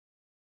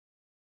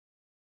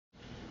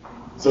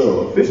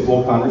So, a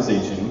fishbowl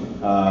conversation.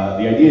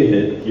 The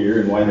idea here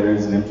and why there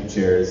is an empty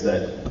chair is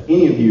that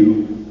any of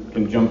you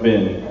can jump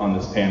in on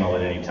this panel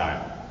at any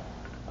time.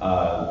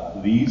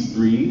 These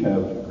three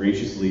have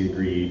graciously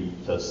agreed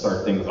to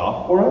start things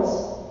off for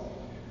us.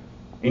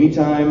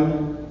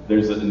 Anytime they're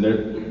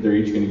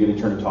each going to get a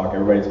turn to talk,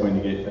 everybody's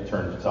going to get a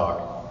turn to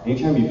talk.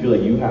 Anytime you feel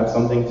like you have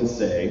something to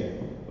say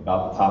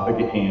about the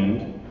topic at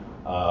hand,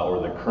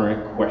 or the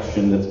current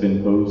question that's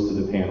been posed to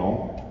the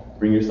panel,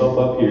 bring yourself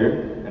up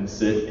here and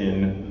sit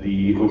in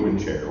the open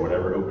chair,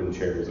 whatever open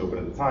chair is open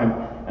at the time,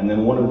 and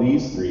then one of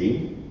these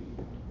three,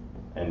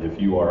 and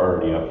if you are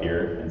already up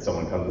here and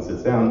someone comes and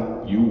sits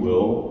down, you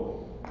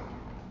will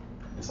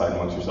decide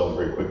amongst yourselves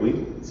very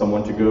quickly,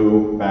 someone to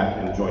go back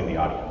and join the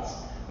audience.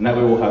 And that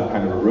way we'll have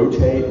kind of a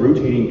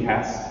rotating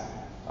cast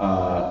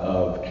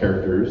of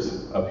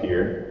characters up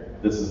here.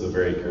 This is a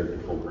very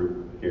characterful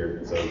group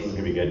here, so this is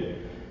gonna be good.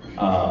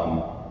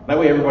 That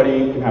way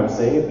everybody can have a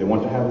say if they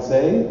want to have a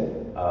say,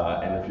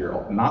 and if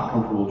you're not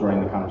comfortable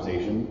joining the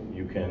conversation,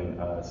 you can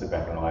sit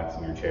back and relax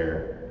in your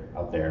chair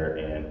out there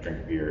and drink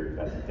a beer.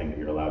 That's the thing that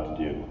you're allowed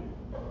to do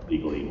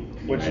legally in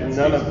the United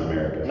States of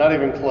America. Not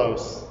even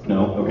close.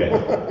 No? Okay,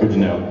 good to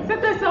know.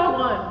 Except I saw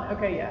one.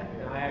 Okay, yeah.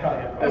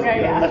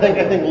 Okay, yeah. I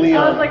think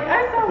Leon. I was like,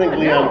 I saw one.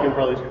 Leon No. can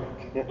probably.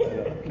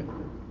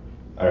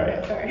 All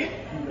right. Sorry.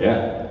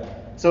 Yeah.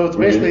 So it's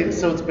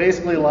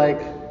basically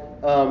like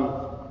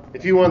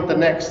if you want the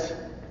next.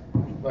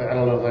 I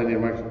don't know if I need a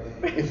microphone.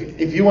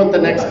 If you want the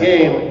next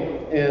game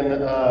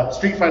in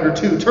Street Fighter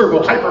 2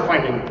 Turbo Hyper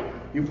Fighting,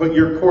 you put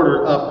your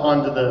quarter up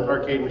onto the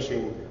arcade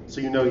machine, so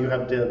you know you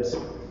have dibs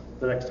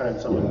the next time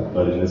someone. Yeah,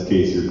 but in this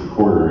case, your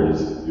quarter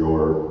is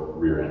your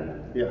rear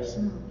end. Yes.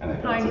 And the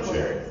console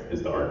chair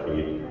is the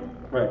arcade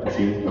Right.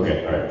 machine.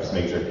 Okay, all right, just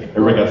make sure.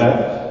 Everybody got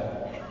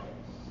that?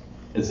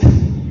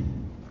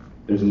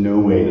 There's no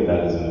way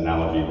that is an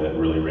analogy that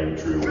really rang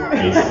true with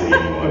basically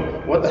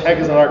anyone. What the heck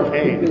is an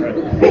arcade? Right.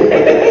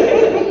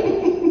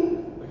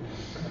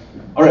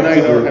 All right. Now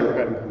you know So where Hyper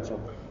Fighting comes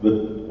from. the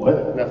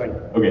what? Nothing.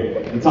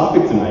 Okay. The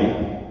topic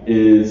tonight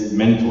is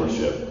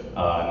mentorship,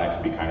 and that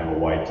can be kind of a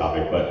wide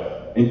topic,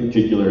 but in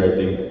particular, I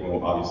think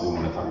we'll obviously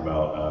want to talk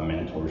about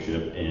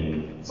mentorship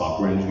in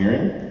software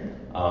engineering.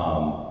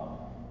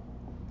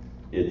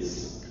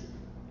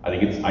 I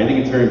think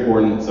it's very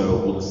important, so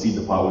we'll just seed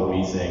the pot with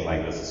me saying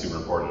like this is super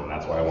important, and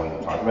that's why I wanted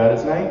to talk about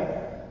it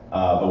tonight.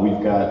 But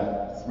we've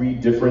got three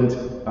different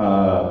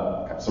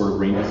sort of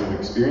ranges of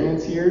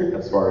experience here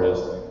as far as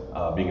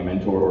being a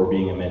mentor or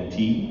being a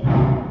mentee.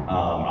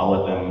 I'll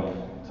let them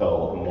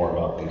tell more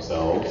about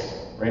themselves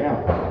right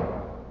now.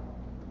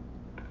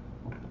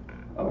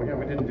 Oh yeah,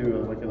 we didn't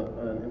do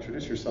an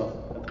introduce yourself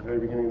at the very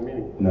beginning of the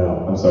meeting.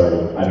 No, I'm sorry.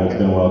 I know it's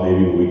been a while,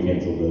 Davey, but we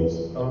canceled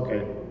those.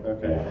 Okay.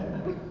 Yeah.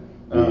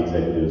 The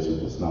executives are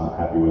just not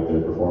happy with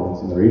their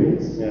performance in the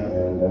ratings. Yeah.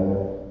 And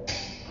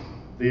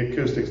The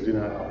acoustics do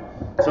not help.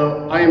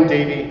 So I am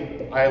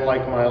Davey. I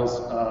like Miles.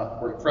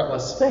 We're at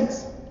Fretless.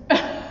 thanks.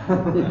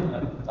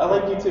 I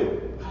like you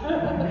too.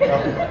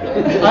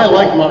 I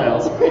like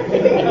Miles.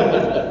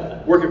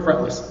 Work at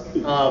Fretless.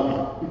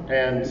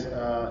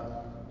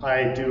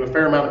 I do a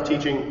fair amount of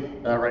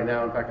teaching right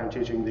now. In fact, I'm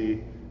teaching the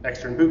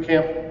extern boot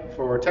camp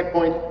for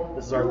TechPoint.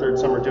 This is our third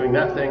summer doing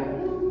that thing.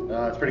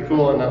 It's pretty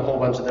cool, and a whole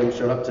bunch of them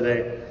showed up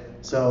today.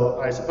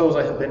 So I suppose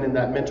I have been in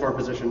that mentor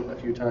position a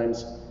few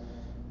times,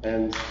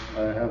 and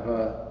I have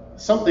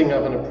something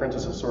of an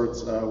apprentice of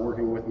sorts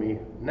working with me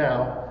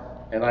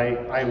now. And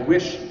I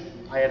wish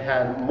I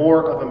had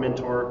more of a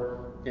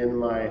mentor in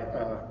my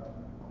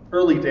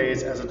early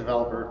days as a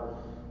developer.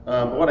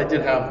 But what I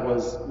did have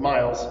was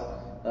Miles,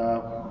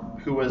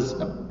 who was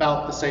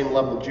about the same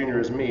level junior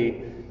as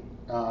me,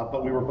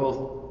 but we were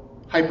both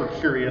hyper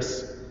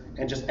curious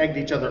and just egged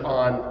each other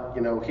on.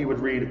 You know, he would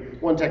read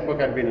one tech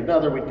book, I'd read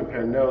another, we'd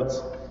compare notes,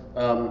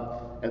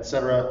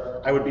 etc.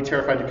 I would be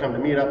terrified to come to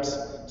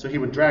meetups, so he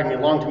would drag me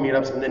along to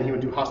meetups, and then he would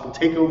do hostile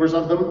takeovers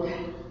of them.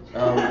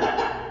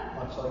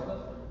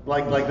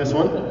 Like this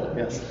one?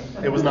 Yes.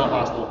 It was not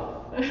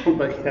hostile,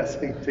 but yes,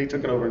 he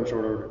took it over in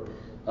short order.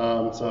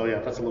 So yeah,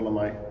 that's a little of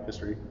my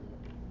history.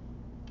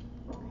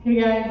 Hey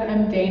guys,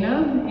 I'm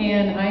Dana,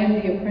 and I am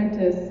the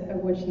apprentice of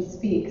which he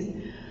speaks.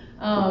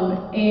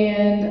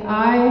 And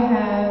I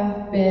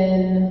have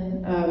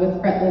been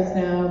with Fretless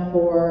now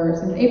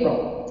since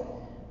April.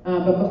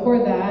 But before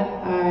that,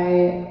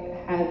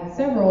 I had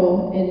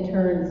several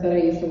interns that I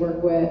used to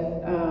work with,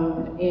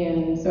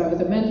 and so I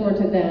was a mentor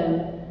to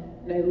them,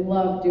 and I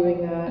loved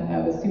doing that.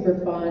 It was super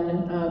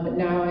fun, but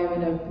now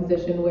I'm in a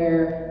position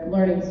where I'm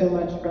learning so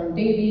much from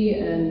Davey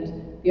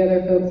and the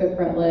other folks at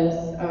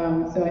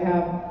Fretless, so I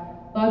have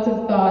lots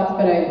of thoughts,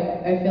 but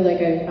I feel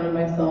like I've found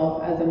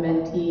myself as a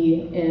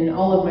mentee in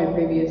all of my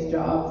previous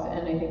jobs,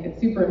 and I think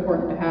it's super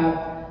important to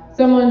have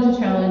someone to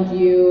challenge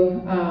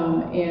you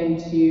and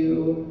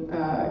to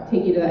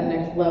take you to that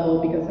next level,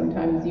 because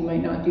sometimes you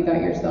might not do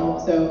that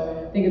yourself.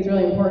 So I think it's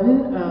really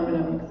important, and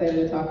I'm excited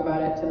to talk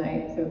about it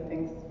tonight, so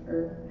thanks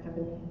for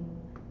having me.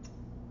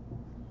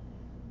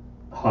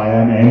 Hi,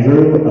 I'm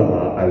Andrew.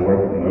 I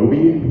work at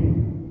Moby.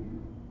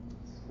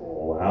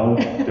 Full house.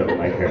 loud. Don't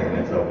like hearing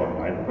myself on the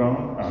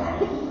microphone.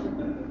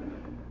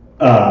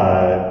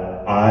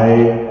 I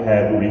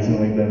have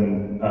recently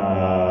been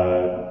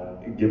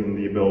given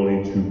the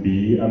ability to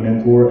be a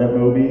mentor at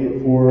Moby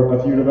for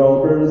a few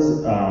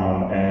developers,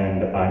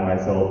 and I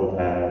myself have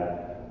had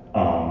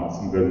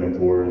some good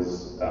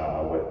mentors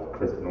with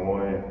Chris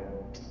Benoit,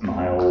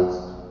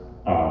 Miles,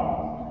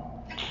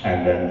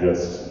 and then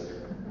just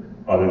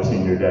other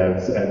senior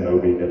devs at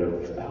Moby that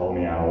have helped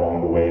me out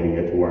along the way to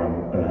get to where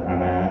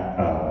I'm at.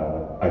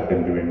 I've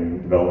been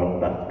doing development for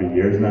about 3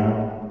 years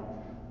now,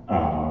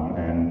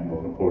 and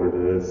looking forward to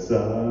this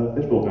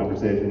Fishbowl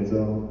conversation.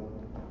 So,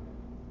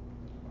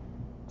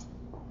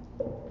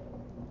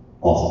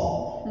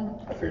 awesome.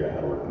 I figured out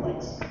how to work the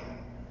mics.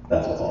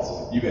 That's what's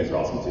awesome. You guys are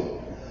awesome too.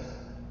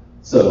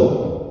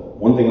 So,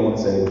 one thing I want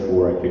to say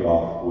before I kick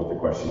off with the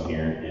question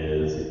here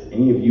is, if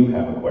any of you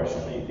have a question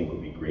that you think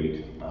would be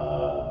great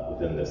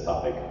within this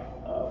topic,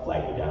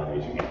 flag me down,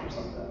 raise your hand or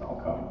something, and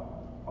I'll come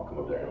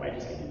over there, and I might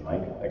just hand you the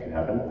mic. That could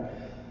happen.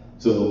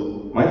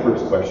 So, my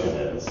first question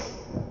is,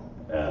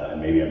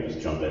 and maybe I'm just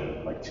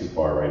jumping like too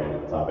far right into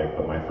the topic,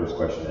 but my first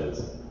question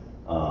is,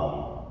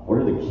 what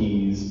are the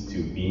keys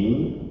to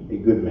being a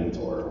good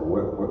mentor? Or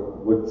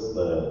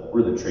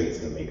what are the traits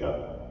that make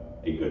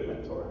up a good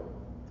mentor?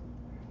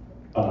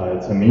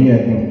 To me, I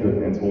think a good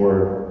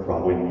mentor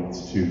probably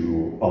needs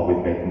to always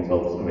make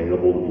themselves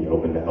available to be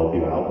open to help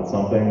you out with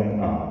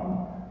something.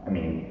 I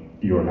mean,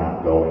 you're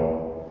not going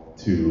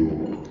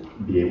to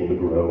be able to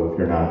grow if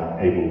you're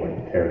not able to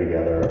like pair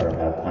together or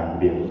have time to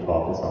be able to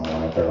talk to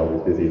someone if they're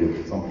always busy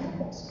doing something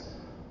else.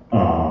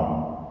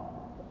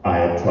 I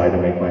have tried to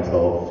make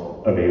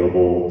myself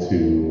available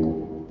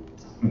to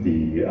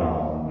the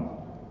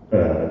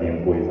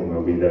employees at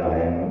Moby that I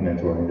am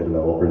mentoring, the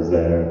developers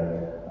there.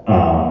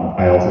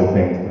 I also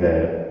think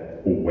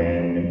that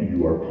when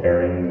you are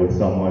pairing with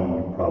someone,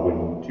 you probably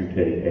need to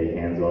take a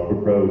hands-off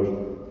approach,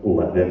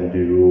 let them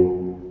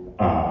do,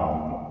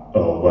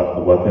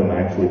 let them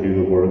actually do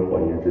the work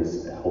while you're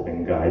just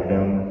helping guide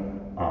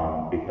them,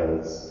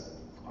 because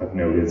I've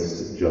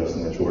noticed just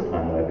in the short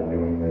time that I've been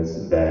doing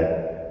this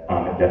that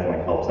it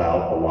definitely helps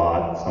out a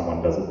lot if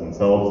someone does it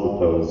themselves as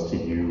opposed to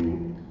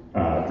you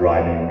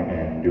driving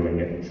and doing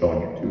it and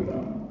showing it to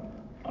them.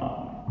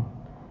 I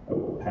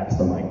will pass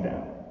the mic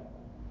down.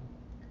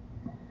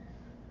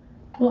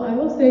 Well, I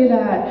will say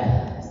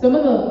that some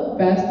of the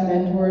best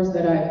mentors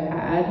that I've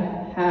had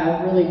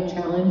have really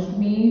challenged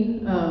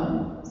me.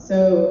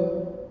 So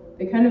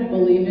they kind of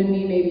believed in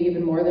me maybe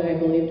even more than I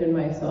believed in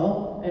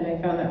myself, and I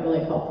found that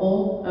really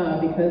helpful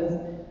because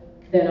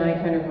then I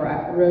kind of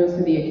rose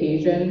to the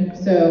occasion.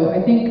 So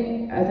I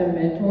think as a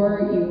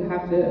mentor, you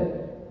have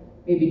to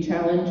maybe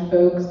challenge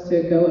folks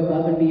to go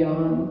above and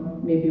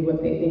beyond maybe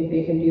what they think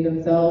they can do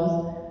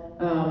themselves.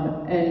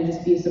 And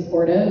just be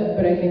supportive,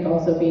 but I think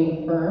also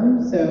being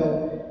firm.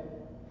 So,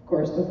 of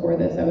course, before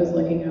this, I was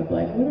looking up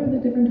like, what are the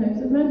different types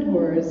of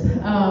mentors?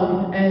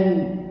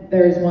 And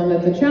there's one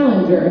that's a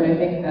challenger, and I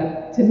think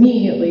that, to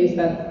me at least,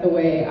 that's the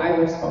way I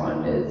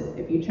respond is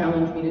if you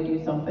challenge me to do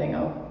something,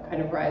 I'll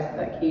kind of rise to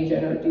that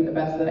occasion or do the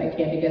best that I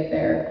can to get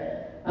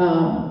there.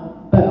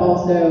 But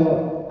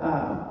also,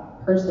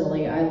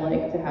 personally, I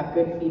like to have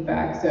good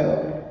feedback.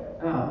 So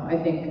I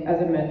think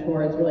as a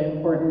mentor, it's really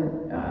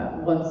important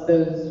once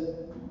the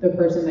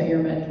person that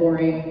you're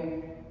mentoring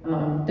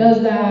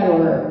does that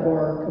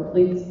or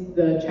completes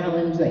the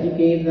challenge that you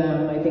gave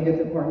them, I think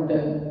it's important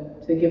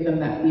to give them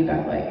that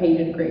feedback like, hey, you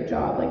did a great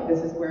job, like this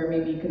is where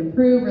maybe you could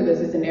improve, or this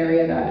is an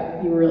area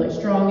that you were really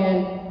strong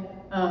in,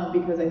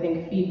 because I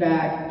think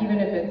feedback, even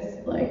if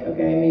it's like,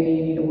 okay, maybe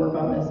you need to work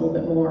on this a little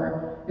bit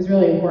more, is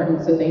really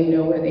important so they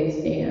know where they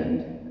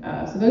stand.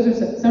 So those are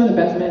some of the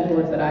best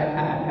mentors that I've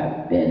had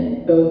have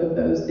been both of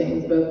those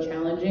things, both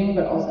challenging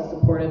but also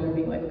supportive and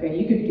being like, okay,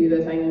 you could do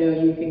this, I know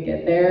you can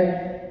get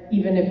there,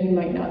 even if you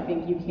might not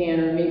think you can,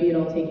 or maybe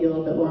it'll take you a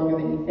little bit longer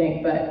than you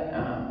think, but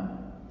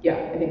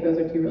yeah, I think those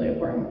are two really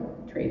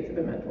important traits of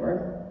a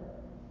mentor.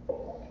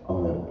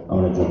 I'm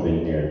gonna jump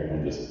in here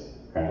and just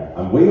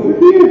I'm way over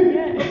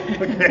here!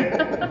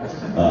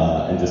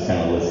 And just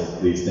kind of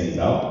list these things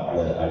out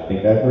that I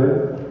think I've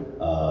heard.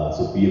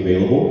 So be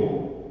available.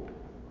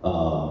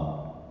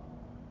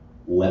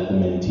 Let the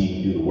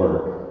mentee do the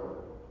work.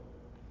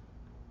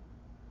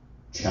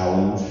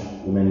 Challenge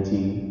the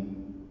mentee,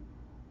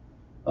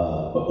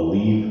 but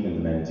believe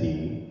in the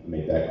mentee,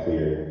 make that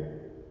clear.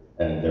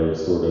 And there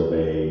was a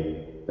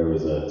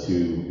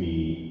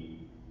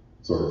 2B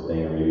sort of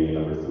thing, or maybe a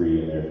number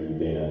 3 in there for you,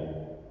 Dana,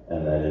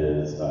 and that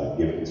is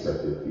give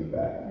constructive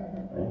feedback,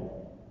 right?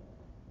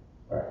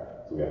 All right,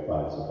 so we got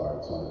 5 so far.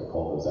 Just wanted to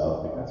call those out.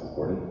 I think that's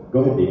important.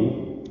 Go ahead,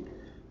 Dee.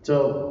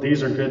 So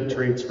these are good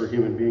traits for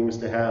human beings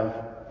to have,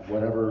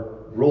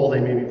 whatever role they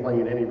may be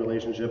playing in any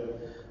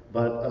relationship.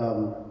 But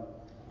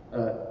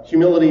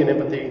humility and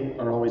empathy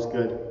are always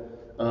good.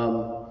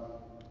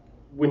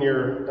 When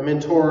you're a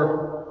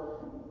mentor,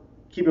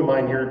 keep in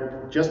mind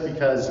just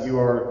because you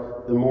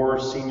are the more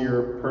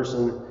senior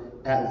person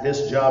at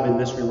this job in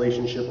this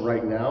relationship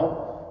right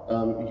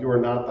now, you are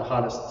not the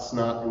hottest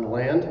snot in the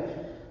land.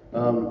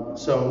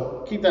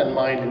 So keep that in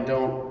mind, and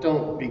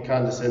don't be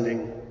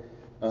condescending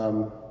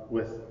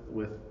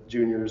with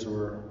juniors,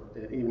 or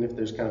even if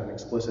there's kind of an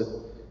explicit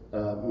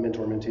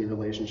mentor-mentee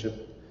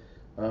relationship.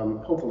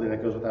 Hopefully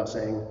that goes without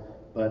saying,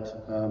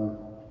 but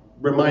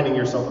reminding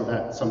yourself of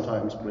that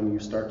sometimes when you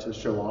start to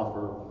show off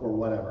or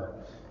whatever.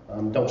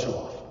 Don't show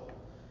off.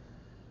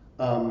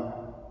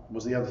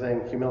 Was the other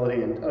thing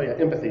humility and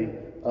empathy.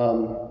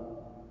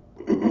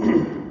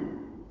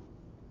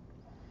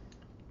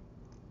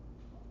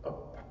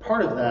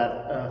 Part of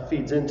that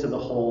feeds into the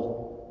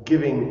whole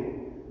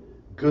giving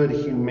good,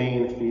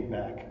 humane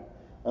feedback.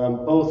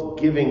 Both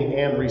giving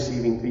and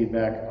receiving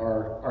feedback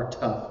are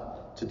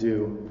tough to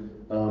do.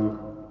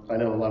 I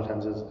know a lot of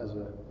times as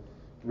a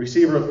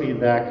receiver of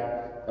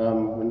feedback,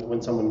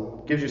 when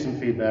someone gives you some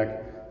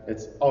feedback,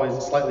 it's always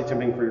slightly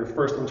tempting for your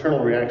first internal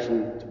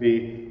reaction to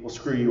be, well,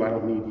 screw you, I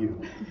don't need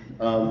you.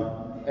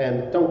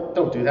 And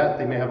don't do that.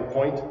 They may have a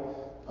point.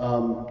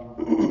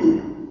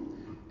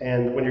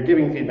 And when you're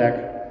giving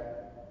feedback,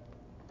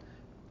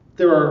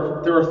 there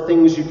are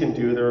things you can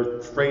do, there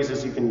are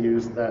phrases you can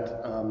use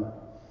that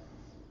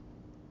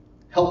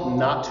help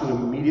not to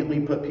immediately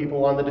put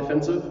people on the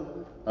defensive.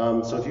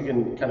 So if you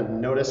can kind of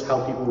notice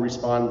how people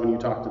respond when you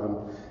talk to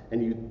them,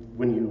 and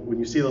when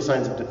you see those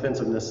signs of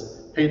defensiveness,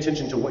 pay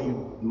attention to what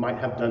you might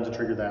have done to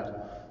trigger that,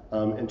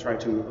 and try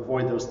to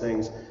avoid those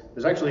things.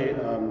 There's actually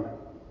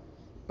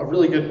a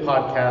really good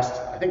podcast.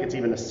 I think it's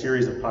even a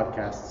series of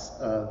podcasts.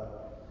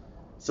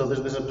 So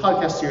there's a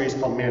podcast series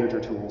called Manager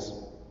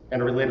Tools,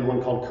 and a related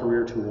one called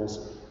Career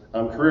Tools.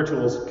 Career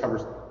Tools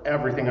covers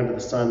everything under the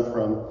sun,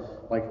 from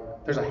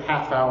there's a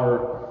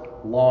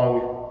half-hour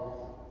long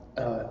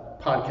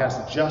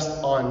podcast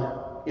just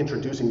on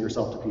introducing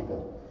yourself to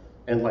people.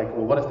 And well,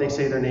 what if they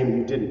say their name and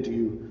you didn't?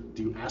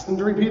 Do you ask them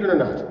to repeat it or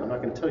not? I'm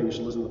not going to tell you. You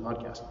should listen to the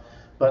podcast.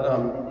 But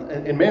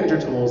in Manager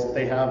Tools,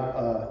 they have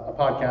a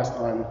podcast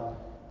on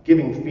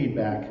giving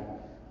feedback,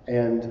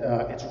 and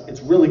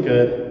it's really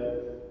good.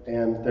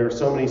 And there are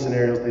so many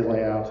scenarios they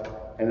lay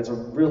out, and it's a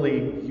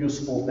really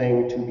useful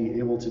thing to be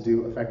able to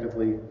do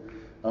effectively.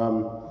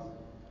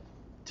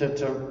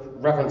 To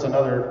reference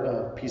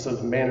another piece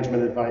of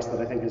management advice that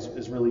I think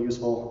is really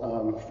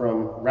useful,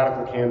 from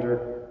Radical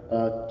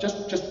Candor,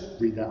 just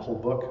read that whole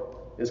book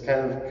is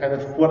kind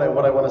of what I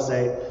want to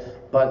say.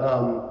 But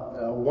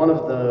one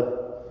of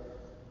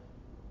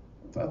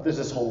there's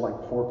this whole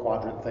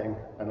 4-quadrant thing.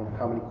 I don't know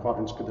how many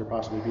quadrants could there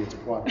possibly be. It's a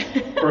quadrant.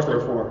 Of course there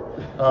are 4.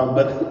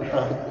 But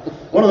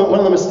one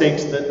of the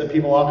mistakes that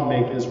people often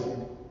make is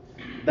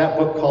that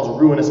book calls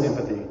ruinous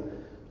empathy.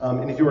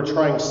 And if you are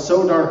trying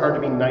so darn hard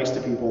to be nice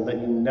to people that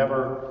you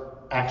never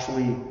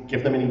actually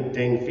give them any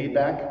dang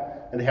feedback,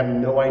 and they have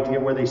no idea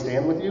where they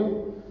stand with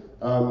you,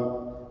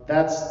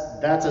 that's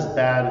as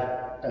bad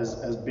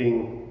as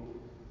being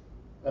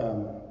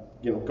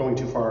going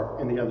too far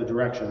in the other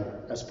direction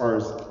as far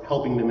as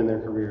helping them in their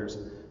careers.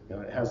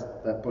 It has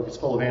that book is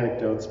full of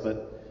anecdotes,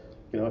 but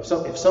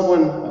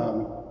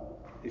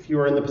if you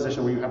are in the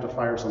position where you have to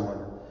fire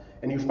someone,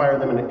 and you fire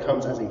them and it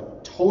comes as a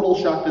total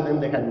shock to them,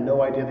 they had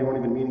no idea, they weren't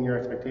even meeting your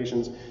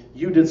expectations,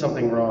 you did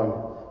something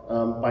wrong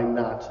by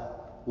not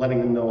letting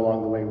them know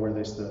along the way where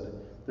they stood.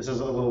 This is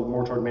a little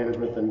more toward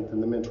management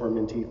than the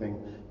mentor-mentee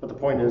thing. But the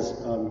point is,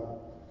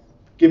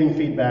 giving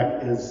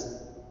feedback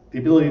the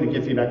ability to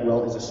give feedback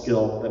well is a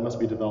skill that must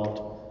be developed.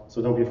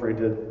 So don't be afraid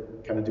to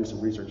kind of do some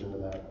research into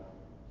that.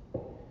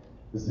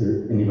 Is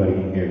there anybody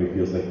in here who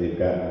feels like they've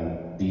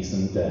gotten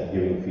decent at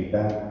giving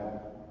feedback?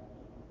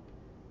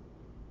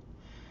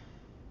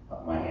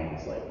 My hand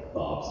is the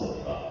opposite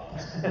of up.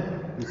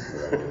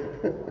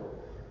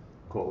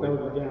 Cool.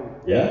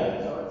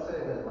 Yeah? So I'd say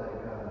that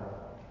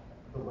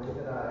the way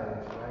that I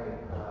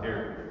write.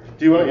 Here.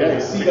 Do you want to? Yeah,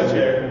 seat up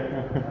there.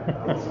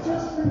 It's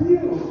just for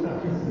you.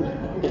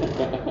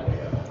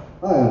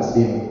 Hi, I'm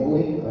Stephen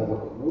Foley. I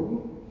work at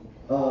Movie.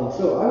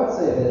 So I would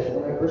say that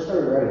when I first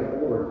started writing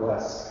pull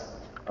requests,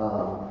 I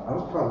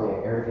was probably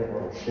an arrogant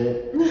little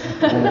shit,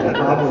 and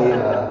probably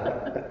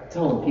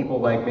telling people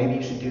maybe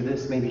you should do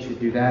this, maybe you should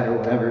do that, or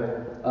whatever.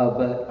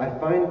 But I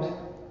find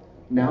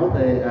now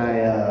that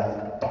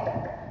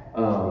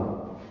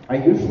I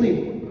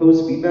usually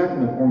pose feedback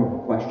in the form of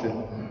a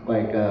question,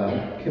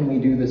 can we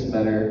do this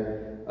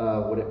better?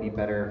 Would it be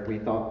better if we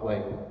thought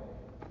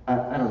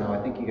I don't know.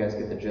 I think you guys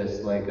get the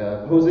gist.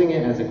 Posing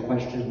it as a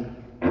question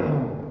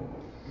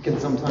can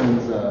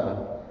sometimes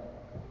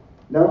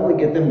not only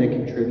get them to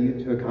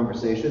contribute to a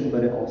conversation,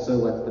 but it also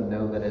lets them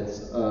know that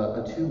it's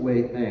a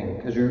two-way thing,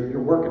 because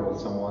you're working with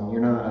someone.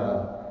 You're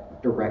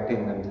not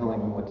directing them, telling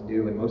them what to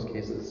do in most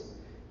cases,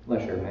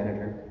 unless you're a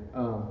manager.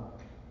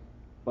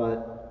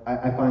 But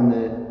I find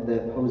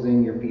that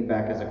posing your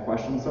feedback as a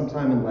question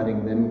sometime and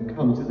letting them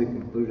come to the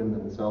conclusion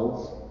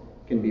themselves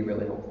can be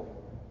really helpful.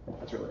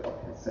 That's really all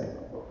I can say.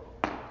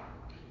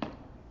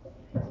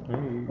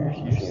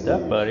 You're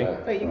stuck, buddy.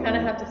 But you kind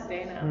of have to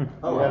stay now.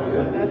 Oh,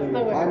 That's the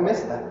way. I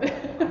missed that.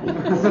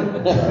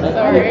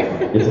 Sorry.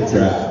 It's a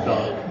trap.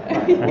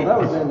 Well, that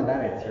was the end of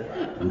that answer.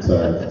 I'm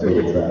sorry, it's a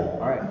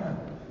trap. All right, I'm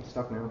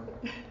stuck now.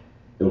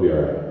 It'll be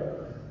alright.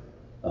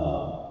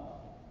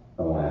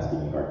 I won't ask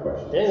any hard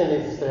questions. Dana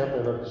needs to stay up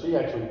there though, because she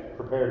actually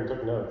prepared and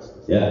took notes.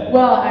 Yeah.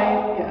 Well,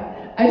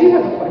 I do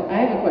have I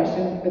have a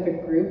question for the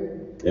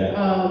group. Yeah.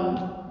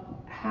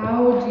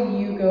 How do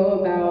you go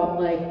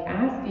about like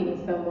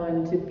asking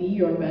someone to be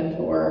your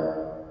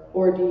mentor,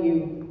 or do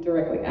you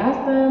directly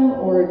ask them,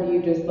 or do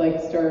you just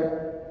like start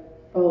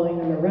following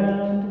them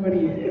around? What do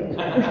you do?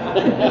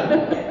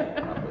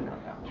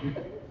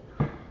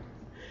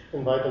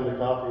 Invite them to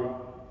coffee,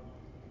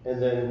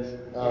 and then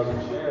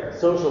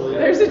socially.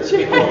 There's a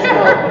chair.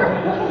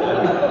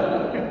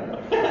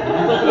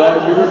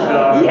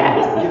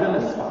 Yes. Give them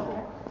a spot.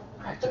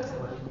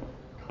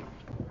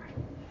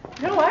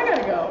 No, I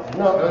gotta go.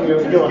 No,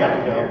 you don't have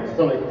to go.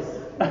 Somebody.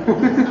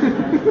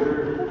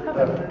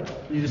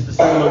 You just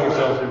decide among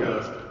yourselves who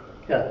goes.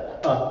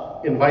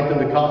 Yeah. Invite them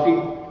to coffee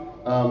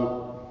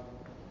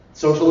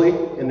socially,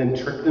 and then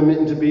trick them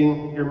into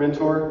being your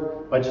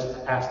mentor by just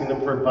asking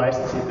them for advice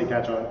and see if they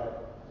catch on.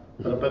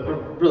 But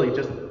really,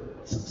 just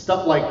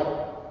stuff like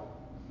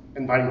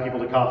inviting people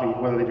to coffee,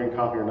 whether they drink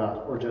coffee or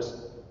not, or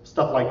just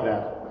stuff like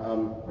that.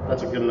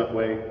 That's a good enough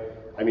way.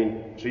 I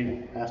mean,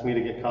 she asked me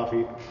to get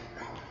coffee.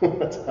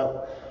 That's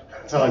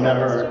how I met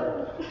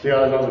her.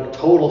 I was a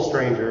total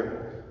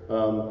stranger,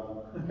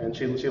 and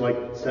she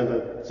like sent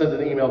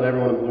an email to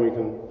everyone in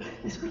Bloomington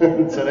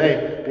and said,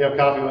 "Hey, you have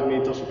coffee with me?"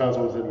 Until she found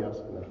someone who said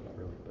yes. No, not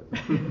really,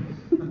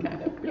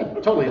 but yeah,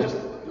 totally.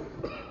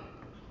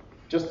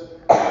 Just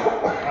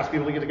ask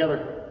people to get together.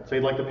 So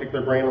you'd like to pick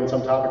their brain on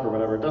some topic or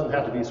whatever. It doesn't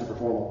have to be super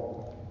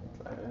formal.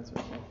 How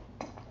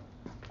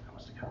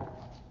much to go?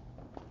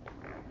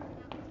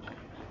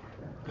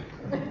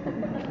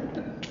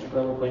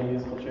 We're playing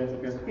musical chairs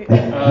up here.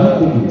 I don't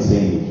think he was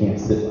saying you can't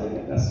sit by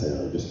it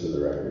necessarily, just for the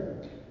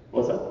record.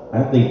 What's that? I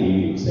don't think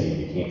he was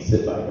saying you can't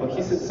sit by it. Well,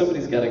 he said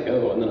somebody's got to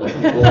go, and then I was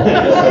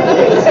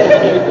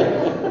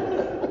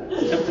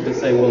tempted to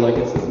say, well, I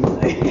guess it's me.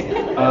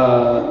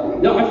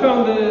 No, I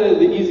found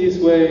the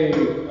easiest way,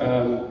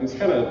 this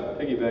kind of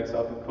piggybacks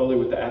off of Coley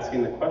with the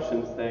asking the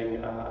questions thing,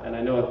 and I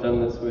know I've done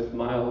this with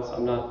Miles.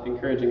 I'm not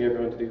encouraging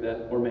everyone to do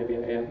that, or maybe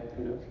I am,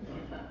 who knows,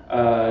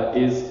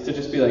 is to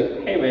just be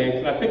like, hey man,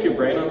 can I pick your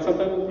brain on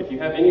something? If you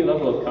have any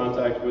level of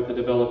contact with the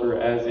developer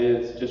as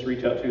is, just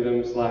reach out to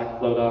them, Slack,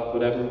 Flowdoc,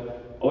 whatever.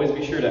 Always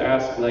be sure to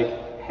ask, like,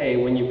 hey,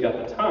 when you've got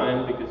the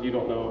time, because you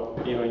don't know,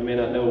 you may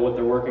not know what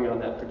they're working on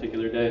that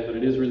particular day, but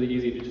it is really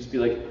easy to just be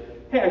like,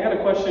 hey, I got a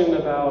question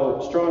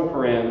about strong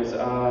params.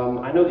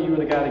 I know that you were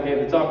the guy that gave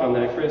the talk on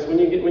that, Chris. When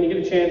you get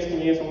a chance,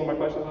 can you answer one of my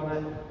questions on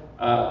that?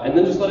 And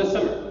then just let it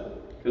simmer,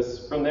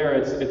 because from there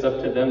it's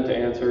up to them to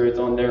answer. It's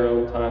on their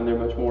own time. They're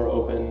much more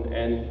open,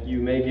 and you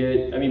may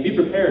get. Be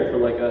prepared for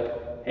like a,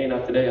 hey,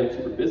 not today. I'm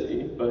super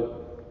busy,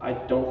 but I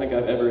don't think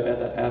I've ever had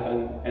that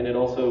happen. And it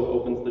also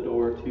opens the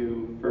door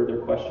to further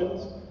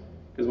questions,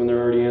 because when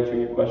they're already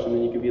answering your question,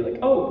 then you can be like,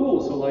 oh,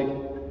 cool.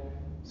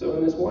 So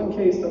in this one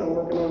case that I'm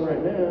working on right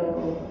now,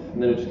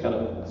 and then it just kind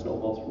of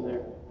snowballs from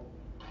there.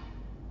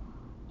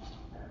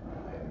 I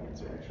have an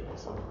answer actually,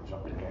 so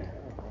jump in here.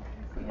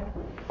 Yeah.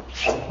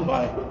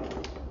 Bye.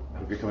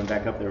 Hope you're coming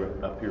back up here.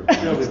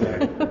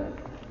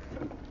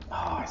 Oh,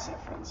 I sat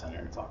front and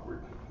center. It's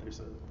awkward. There's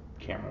a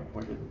camera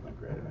pointed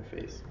like right in my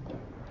face.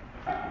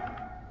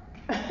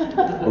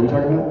 What are we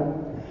talking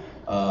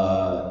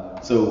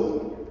about?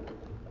 So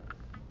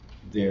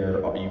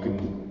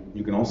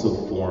you can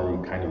also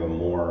form kind of a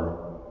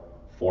more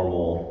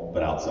formal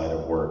but outside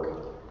of work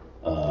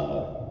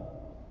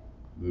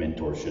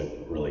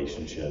mentorship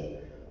relationship.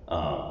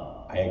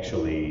 I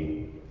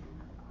actually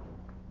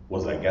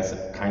was, I guess,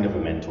 kind of a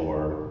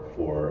mentor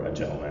for a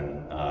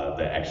gentleman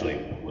that actually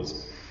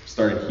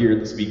started here at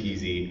the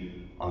Speakeasy.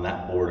 On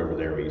that board over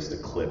there, we used to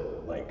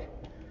clip like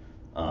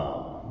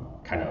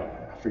kind of,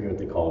 I forget what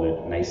they called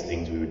it, nice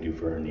things we would do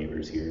for our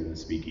neighbors here in the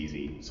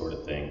Speakeasy sort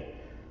of thing.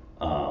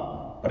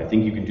 But I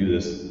think you can do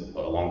this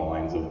along the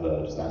lines of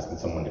just asking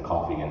someone to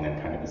coffee and then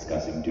kind of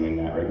discussing doing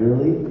that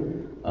regularly.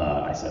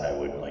 I said I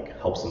would like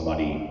help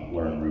somebody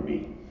learn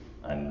Ruby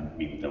and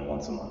meet with them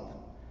once a month.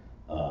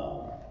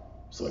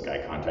 So a guy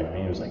contacted me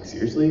and was like,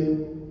 seriously,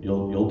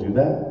 you'll do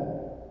that?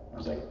 I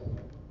was like,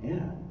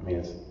 yeah,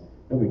 it's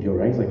no big deal,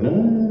 right? He's like, no,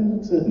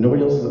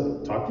 nobody else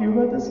has talked to you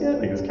about this yet?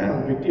 Like, it's kind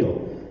of a big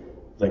deal.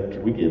 Like,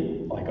 could we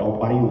get, like, I'll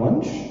buy you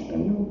lunch?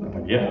 And I'm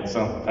like, yeah, that's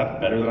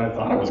better than I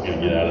thought I was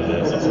going to get out of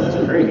this. That sounds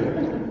great.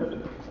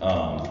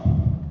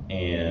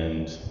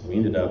 And we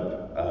ended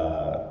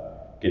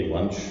up getting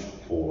lunch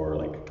for,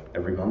 like,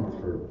 every month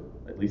for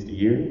at least a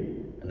year.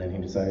 And then he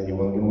decided he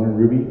wasn't going to learn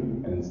Ruby,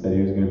 and instead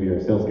he was going to be our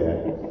sales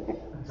guy.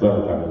 So that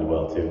worked out really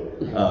well, too.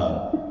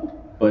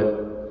 But,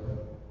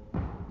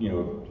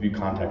 if you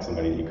contact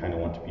somebody that you kind of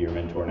want to be your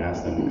mentor and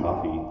ask them to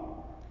coffee,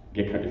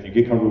 if you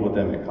get comfortable with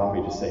them at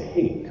coffee, just say,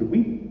 hey, could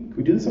we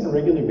do this on a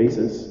regular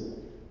basis?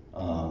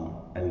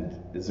 And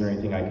is there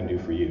anything I can do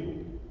for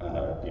you,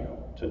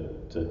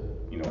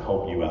 to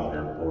help you out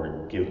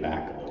or give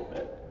back a little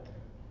bit?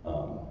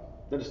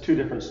 There's two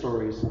different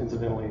stories,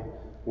 incidentally,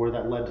 where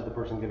that led to the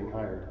person getting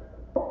hired.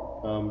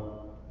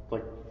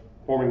 Like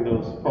forming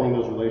those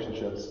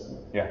relationships.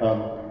 Yeah.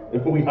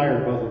 And we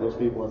hired both of those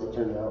people, as it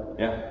turned out.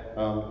 Yeah.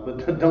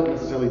 But don't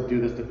necessarily do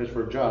this to fish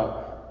for a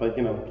job. But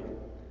you know,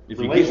 If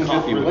you get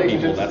coffee with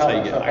people, that's how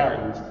you get hired.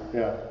 happens.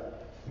 Yeah.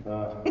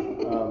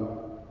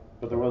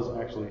 But there was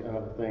actually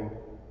another thing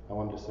I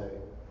wanted to say,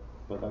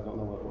 but I don't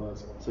know what it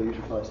was. So you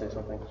should probably say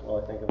something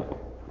while I think of it.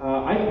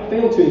 I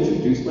failed to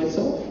introduce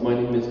myself. My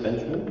name is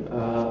Benjamin.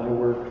 I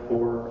work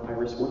for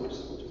Iris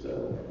Works, which is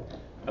a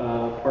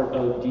part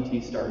of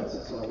DT Starts.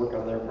 So I work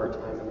on there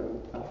part-time and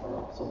then our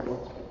office on the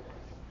website.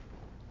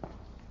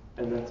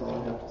 And that's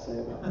all I have to say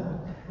about that.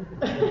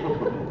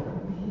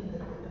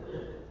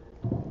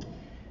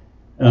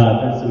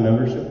 That's a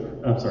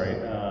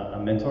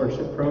a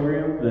mentorship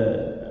program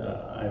that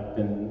I've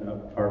been a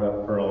part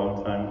of for a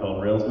long time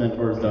called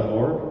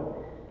railsmentors.org.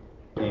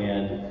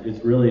 And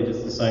it's really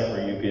just a site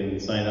where you can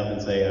sign up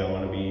and say, I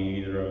want to be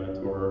either a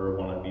mentor or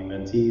want to be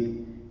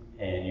menteed.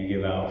 And you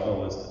give out a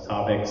list of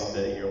topics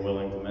that you're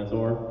willing to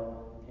mentor.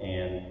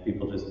 And you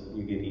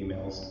get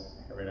emails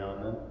every now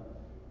and then.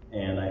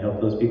 And I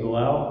help those people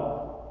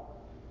out.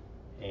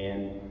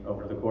 And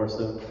over the course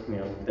of 10,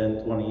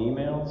 20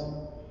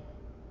 emails,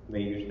 they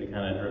usually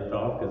kind of drift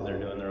off because they're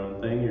doing their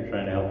own thing. You're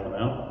trying to help them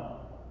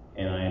out.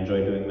 And I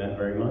enjoy doing that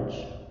very much.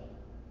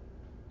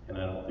 And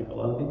I don't think a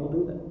lot of people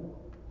do that.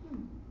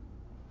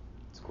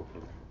 It's a cool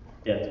program.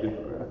 Yeah, it's a good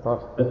program.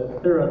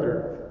 But there are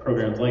other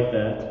programs like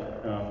that.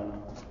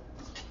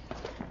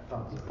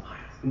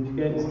 Did you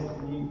guys,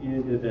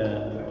 you did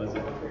was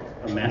it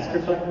a master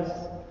class?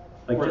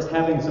 Like just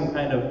having some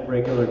kind of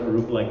regular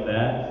group like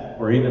that,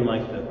 or even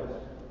like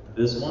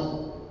this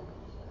one?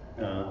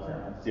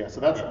 Yeah, so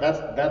that's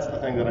the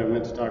thing that I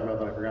meant to talk about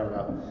that I forgot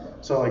about.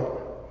 So like,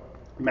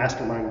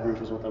 mastermind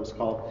group is what that was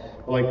called.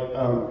 But like,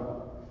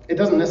 it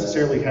doesn't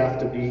necessarily have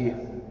to be.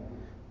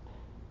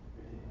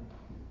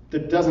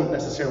 There doesn't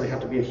necessarily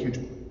have to be a huge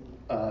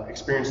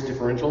experience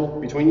differential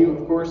between you,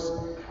 of course.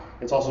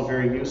 It's also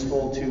very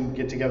useful to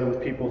get together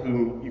with people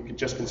whom you could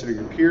just consider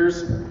your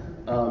peers,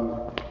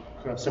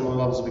 who have similar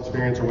levels of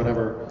experience or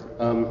whatever.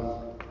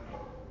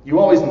 You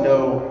always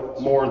know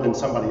more than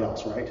somebody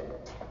else, right?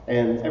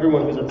 And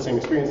everyone who's at the same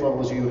experience level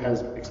as you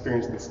has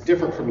experience that's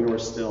different from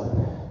yours still.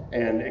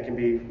 And it can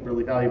be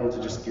really valuable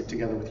to just get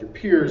together with your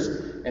peers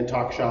and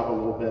talk shop a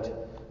little bit.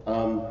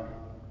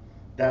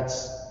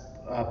 That's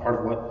part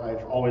of what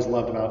I've always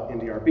loved about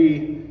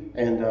Indy.rb,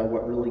 and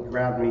what really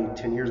grabbed me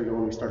 10 years ago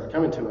when we started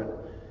coming to it,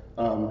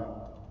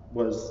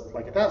 was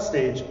like at that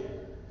stage,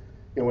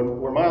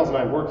 where Miles and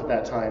I worked at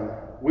that time,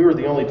 we were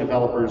the only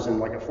developers in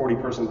like a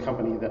 40-person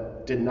company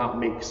that did not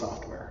make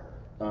software.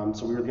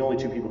 So we were the only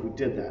two people who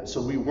did that.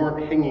 So we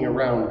weren't hanging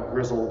around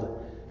grizzled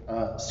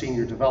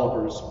senior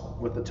developers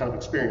with a ton of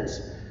experience.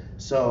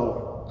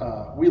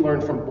 So we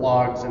learned from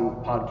blogs and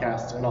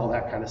podcasts and all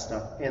that kind of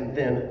stuff, and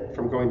then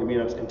from going to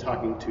meetups and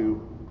talking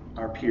to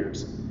our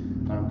peers,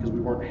 because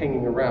we weren't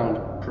hanging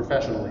around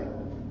professionally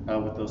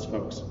with those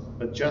folks,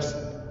 but just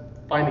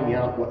finding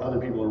out what other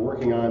people are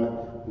working on,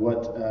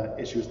 what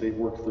issues they've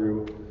worked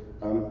through.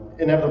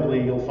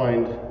 Inevitably, you'll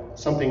find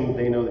something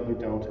they know that you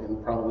don't,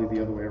 and probably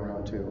the other way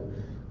around too.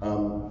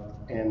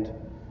 And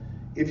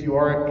if you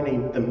are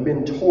in the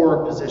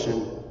mentor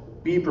position,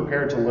 be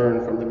prepared to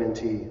learn from the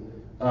mentee.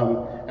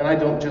 And I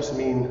don't just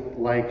mean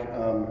like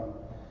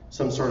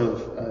some sort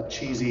of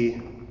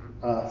cheesy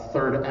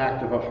third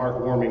act of a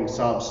heartwarming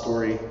sob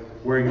story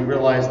where you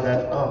realize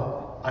that,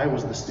 oh, I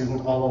was the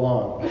student all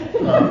along.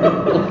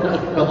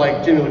 But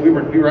like genuinely,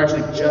 we were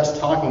actually just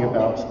talking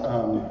about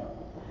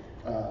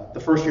the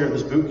first year of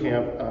this boot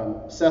camp.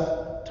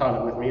 Seth taught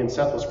it with me, and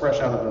Seth was fresh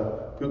out of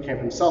a boot camp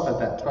himself at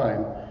that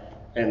time,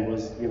 and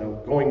was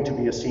going to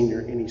be a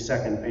senior any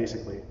second,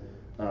 basically,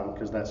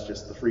 because that's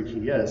just the freak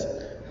he is.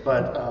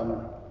 But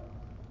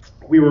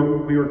we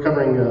were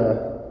covering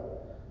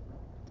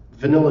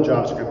vanilla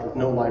JavaScript with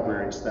no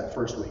libraries that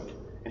first week,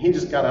 and he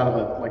just got out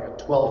of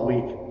a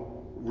 12-week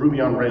Ruby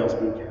on Rails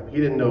boot camp. He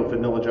didn't know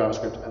vanilla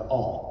JavaScript at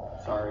all.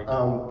 Sorry.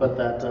 But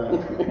that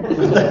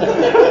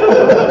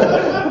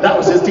that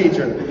was his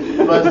teacher.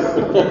 But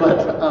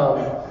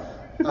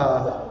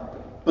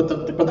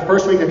the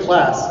first week of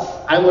class,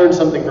 I learned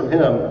something from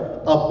him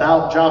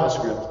about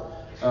JavaScript,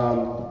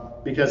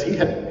 because he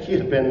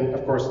had been,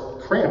 of course,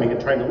 cramming and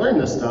trying to learn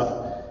this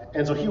stuff,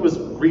 and so he was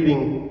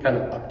reading kind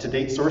of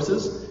up-to-date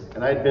sources,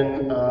 and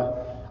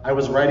I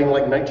was writing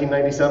like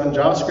 1997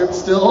 JavaScript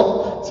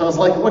still, so I was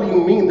like, what do you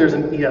mean there's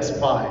an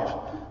ES5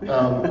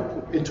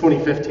 in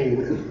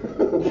 2015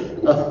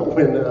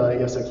 when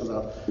ES6 was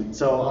out?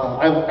 So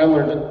I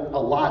learned a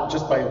lot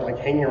just by like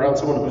hanging around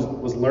someone who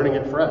was learning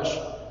it fresh.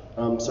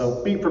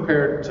 So be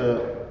prepared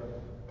to,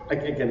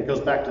 again, it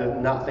goes back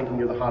to not thinking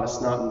you're the hottest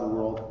snot in the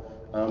world.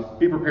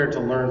 Be prepared to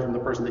learn from the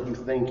person that you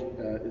think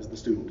is the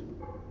student.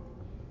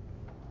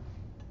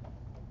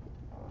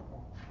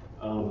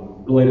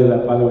 Related to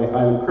that, by the way,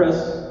 hi, I'm Chris.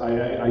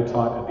 I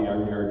taught at the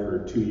Iron Yard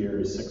for 2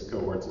 years, 6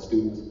 cohorts of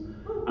students.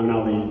 I'm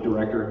now the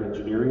director of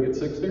engineering at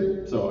Sixth,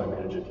 so I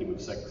manage a team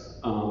of 6.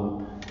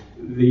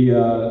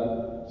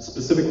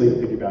 Specifically to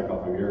piggyback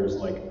off of yours,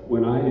 like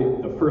when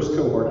the first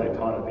cohort I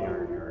taught at the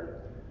Iron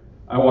Yard,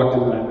 I walked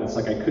into that and it's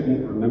like I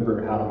couldn't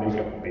remember how to make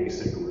a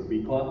basic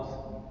Ruby class,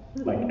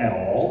 like at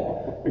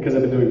all, because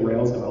I've been doing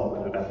Rails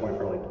development at that point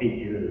for like 8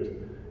 years.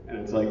 And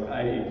it's like,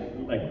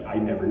 I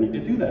never need to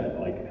do that.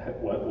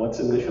 Like, what's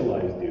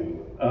initialize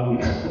do?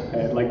 I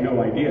had like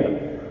no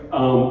idea.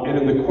 And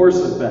in the course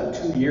of that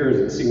 2 years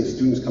and seeing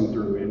students come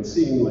through and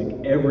seeing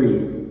like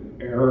every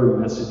error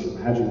message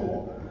imaginable,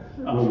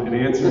 and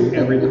answering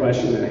every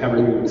question and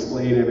having to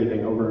explain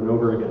everything over and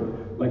over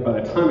again. Like by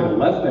the time I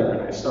left there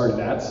and I started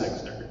at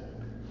Sixter,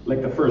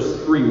 like the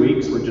first 3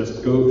 weeks were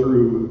just go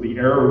through the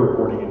error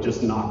reporting and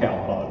just knock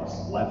out bugs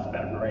left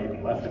and right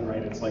and left and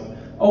right. It's like,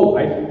 oh,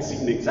 I've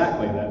seen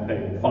exactly that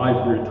thing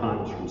 500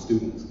 times from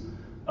students.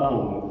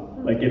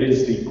 Like it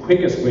is the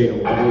quickest way to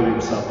level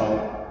yourself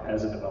out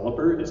as a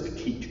developer is to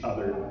teach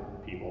other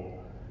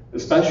people,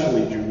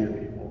 especially junior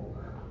people,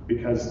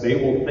 because they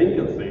will think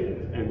of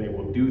things and they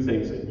will do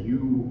things that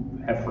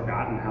you have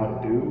forgotten how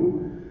to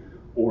do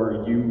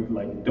or you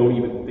like don't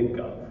even think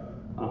of.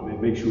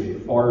 It makes you a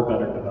far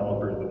better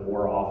developer the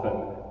more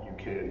often you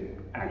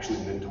can actually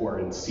mentor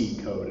and see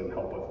code and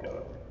help with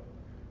code.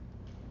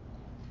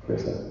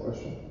 Chris has a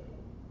question.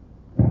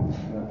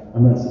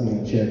 I'm not sitting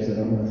in the chair because I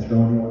don't want to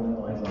throw anyone in the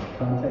lines on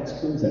context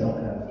clues. I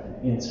don't have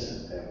an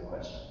answer. I have a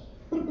question.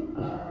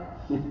 I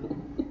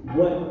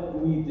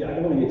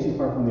don't want to get too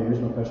far from the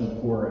original question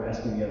before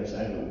asking the other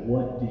side of it.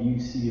 What do you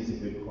see as a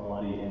good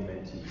quality in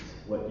mentees?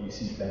 What do you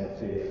see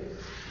benefiting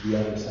the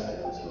other side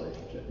of this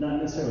relationship?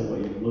 Not necessarily what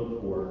you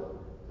look for.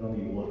 I don't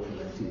think you look for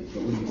mentees,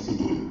 but what do you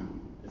see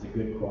as a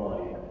good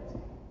quality in a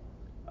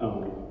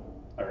mentee?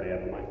 I already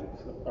have the mic,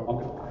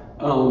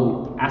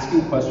 so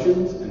asking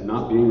questions and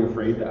not being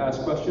afraid to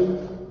ask questions.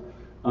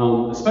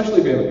 Especially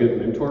if you have a good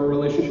mentor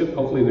relationship,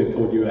 hopefully they've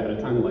told you ahead of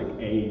time, like,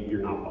 A,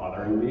 you're not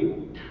bothering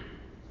me.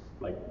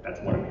 Like, that's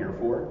what I'm here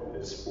for,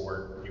 is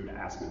for you to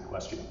ask me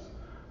questions.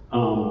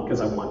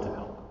 Because I want to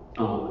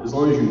help. As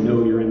long as you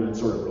know you're in that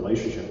sort of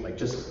relationship, like,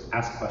 just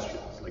ask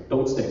questions. Like,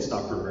 don't stay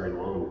stuck for very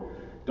long.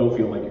 Don't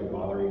feel like you're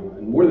bothering them.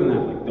 And more than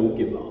that, like, don't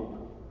give up.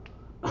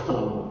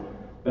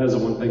 That is the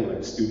one thing,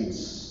 like,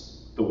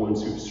 students, the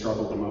ones who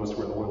struggled the most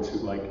were the ones who,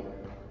 like,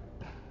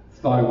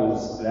 thought it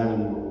was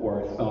them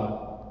or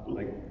thought,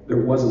 like,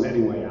 there wasn't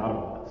any way out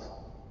of this.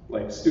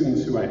 Like,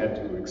 students who I had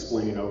to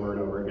explain over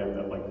and over again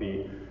that, like,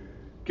 the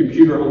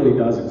computer only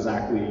does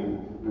exactly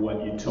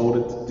what you told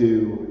it to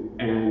do,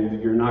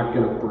 and you're not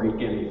going to break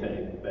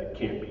anything that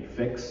can't be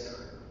fixed,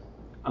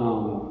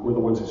 were the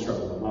ones who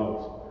struggled the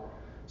most.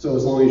 So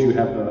as long as you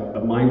have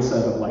the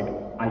mindset of, like,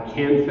 I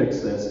can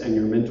fix this, and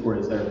your mentor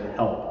is there to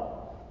help,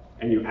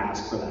 and you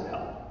ask for that help.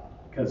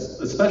 Because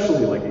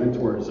especially, like,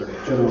 mentors are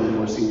generally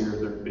more senior,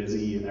 they're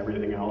busy and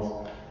everything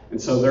else, and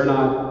so they're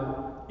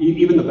not,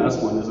 even the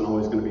best one isn't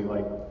always going to be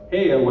like,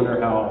 hey, I wonder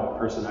how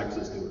person X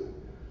is doing.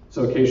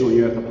 So occasionally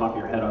you have to pop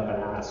your head up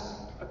and ask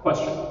a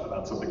question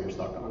about something you're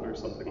stuck on or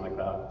something like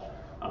that.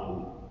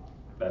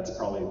 That's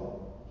probably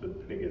the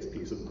biggest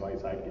piece of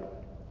advice I'd give.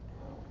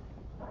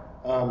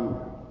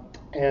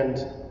 And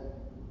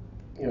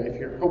you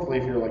know, hopefully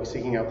if you're like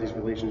seeking out these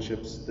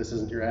relationships, this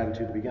isn't your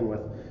attitude to begin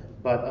with,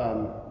 but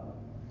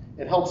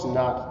it helps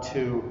not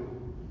to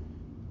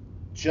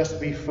just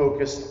be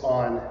focused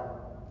on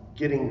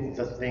getting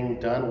the thing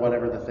done,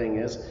 whatever the thing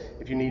is.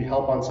 If you need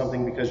help on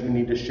something because you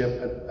need to ship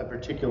a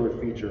particular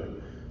feature,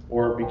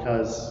 or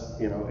because,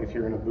 you know, if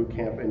you're in a boot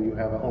camp and you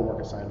have a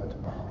homework assignment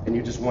and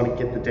you just want to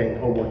get the dang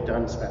homework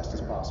done as fast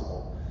as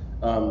possible.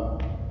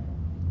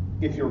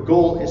 If your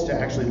goal is to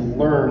actually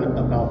learn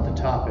about the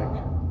topic,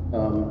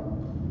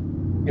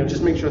 you know,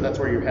 just make sure that's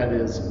where your head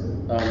is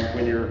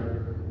when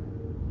you're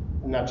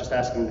not just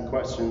asking the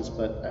questions,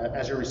 but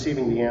as you're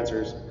receiving the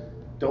answers.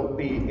 Don't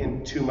be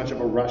in too much of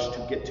a rush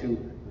to get to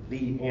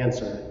the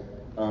answer.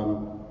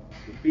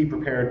 Be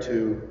prepared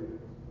to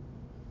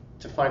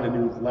find a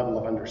new level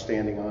of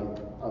understanding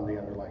on the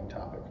underlying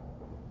topic.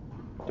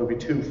 Don't be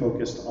too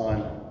focused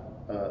on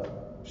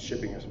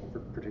shipping a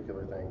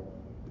particular thing.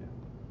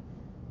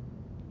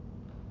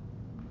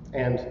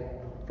 And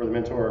for the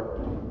mentor,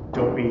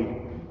 don't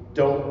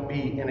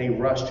be in a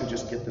rush to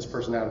just get this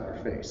person out of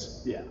your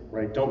face. Yeah.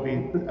 Right. Don't be,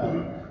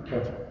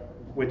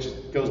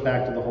 which goes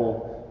back to the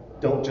whole.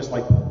 Don't just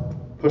like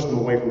push them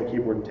away from the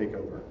keyboard and take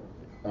over.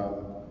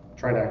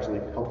 Try to actually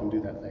help them do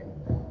that thing.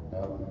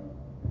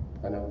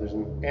 I know there's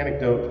an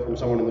anecdote from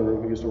someone in the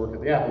room who used to work at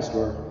the Apple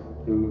Store,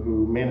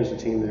 who managed a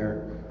team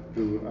there,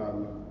 who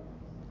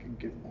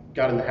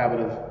got in the habit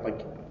of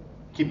like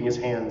keeping his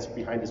hands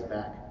behind his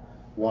back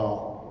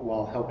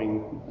while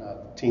helping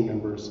team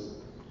members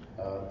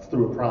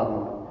through a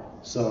problem.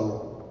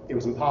 So it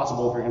was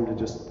impossible for him to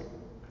just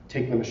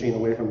take the machine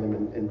away from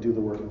them and do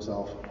the work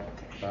himself.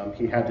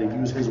 He had to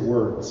use his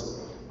words.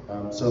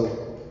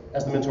 So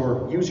as the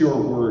mentor, use your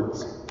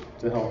words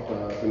to help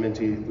the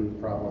mentee through the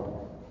problem.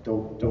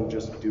 Don't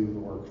just do the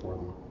work for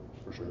them,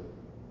 for sure.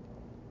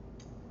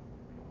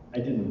 I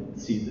didn't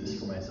see this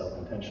for myself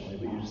intentionally,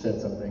 but you just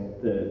said something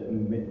that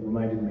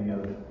reminded me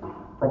of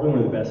probably one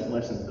of the best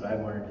lessons that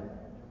I've learned,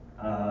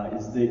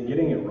 is that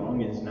getting it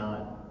wrong is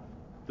not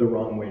the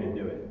wrong way to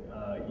do it.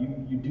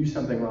 You do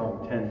something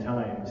wrong 10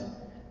 times,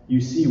 You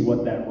see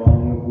what that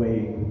wrong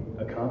way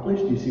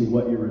accomplished, you see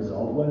what your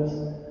result was.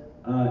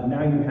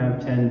 Now you have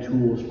 10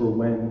 tools for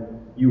when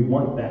you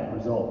want that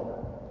result.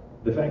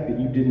 The fact that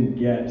you didn't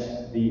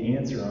get the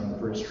answer on the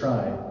first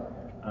try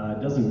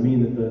doesn't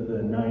mean that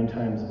the 9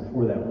 times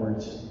before that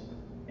weren't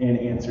an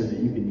answer that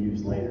you can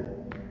use later.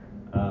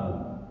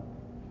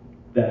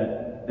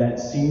 That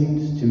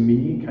seemed to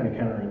me kind of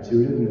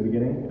counterintuitive in the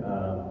beginning.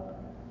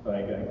 But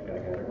I got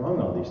it wrong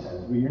all these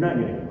times. But you're not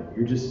getting it wrong.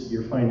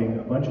 You're finding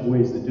a bunch of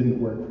ways that didn't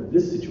work for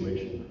this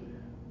situation,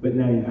 but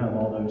now you have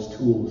all those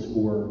tools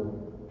for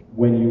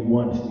when you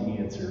want the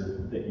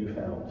answer that you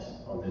found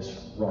on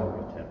this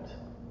wrong attempt.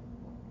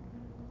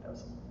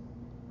 It's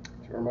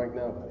your mic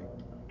now, buddy.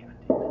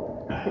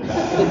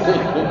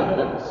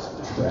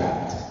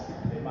 Strapped.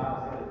 Hey,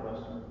 Miles, I had a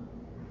question.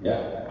 Yeah.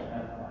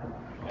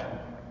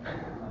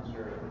 I'm not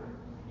sure.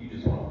 You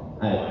just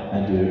want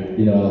I do.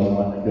 You know, I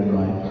want a good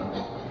mic.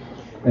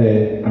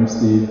 Hey, I'm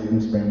Steve from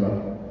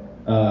Springbok.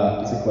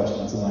 It's a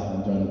question, so I'm not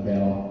going to join the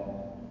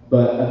panel.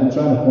 But I've been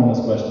trying to form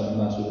this question. I'm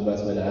not sure the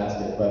best way to ask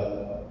it,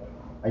 but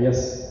I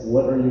guess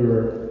what are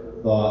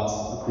your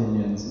thoughts,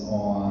 opinions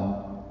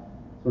on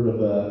sort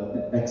of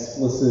an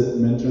explicit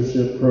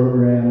mentorship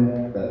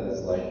program that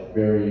is like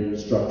very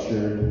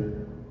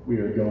structured? We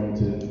are going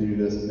to do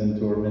this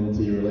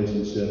mentor-mentee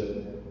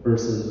relationship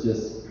versus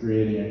just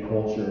creating a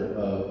culture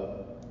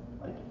of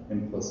like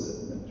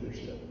implicit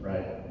mentorship,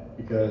 right?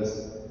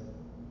 Because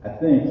I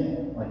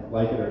think,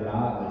 like it or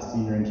not, like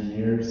senior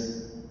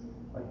engineers,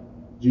 like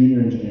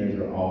junior engineers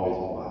are always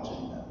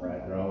watching them,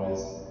 right? They're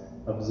always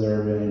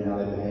observing how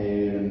they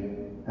behave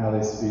and how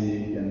they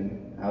speak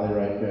and how they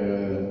write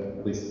code, and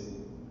at least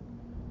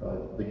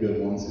the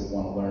good ones who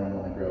want to learn and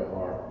want to grow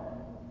hard.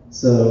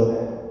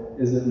 So,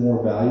 is it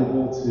more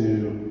valuable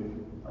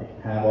to like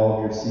have all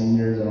of your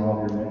seniors and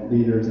all of your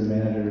leaders and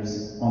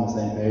managers on the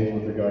same page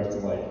with regards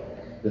to like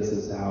this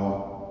is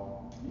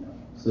how,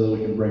 so that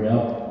we can bring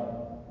up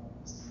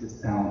this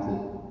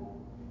talented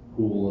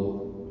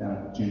pool of kind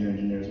of junior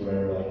engineers,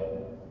 whatever, like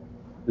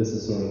this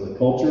is sort of the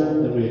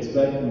culture that we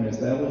expect when we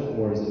establish,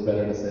 or is it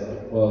better to say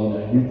like, well,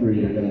 you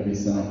 3 are going to be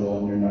cynical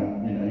and you're not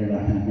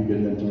going to be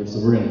good mentors, so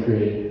we're going to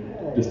create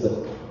just a,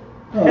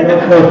 no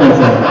offense.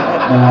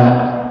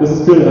 This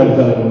is purely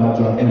hypothetical, not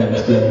drawing from your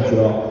experience at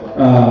all.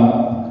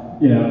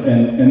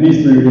 And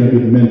these 3 are going to be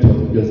the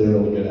mentors because they're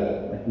really good at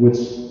it. Like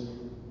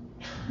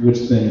which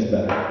thing is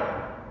better?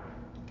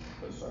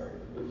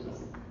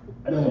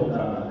 I don't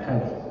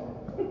have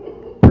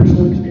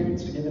personal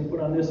experience to give input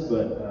on this,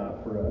 but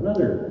for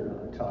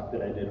another talk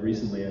that I did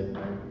recently, I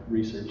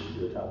researched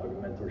the topic of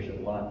mentorship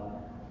a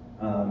lot.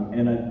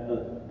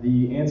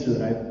 The answer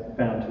that I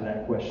found to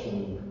that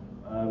question,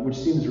 which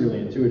seems really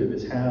intuitive,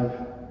 is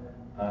have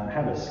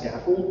a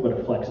scaffold, but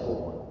a flexible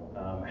one.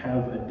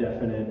 Have a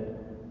definite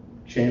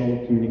channel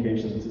of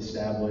communication that's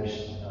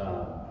established,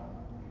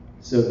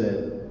 so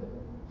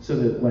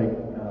that like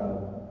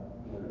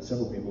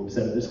several people have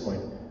said at this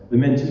point, the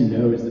mentee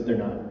knows that they're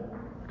not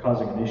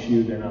causing an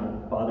issue, they're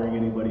not bothering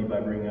anybody by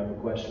bringing up a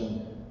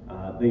question.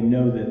 They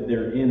know that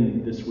they're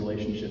in this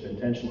relationship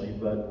intentionally,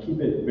 but keep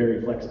it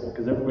very flexible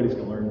because everybody's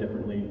going to learn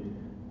differently.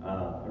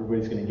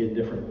 Everybody's going to get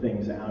different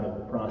things out of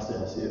the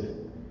process. If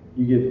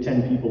you give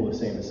 10 people the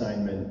same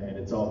assignment and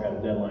it's all got a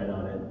deadline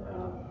on it,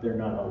 they're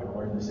not all going to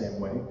learn the same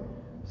way.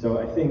 So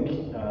I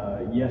think,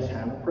 yes,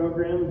 have a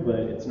program, but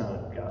it's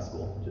not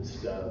gospel.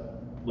 Just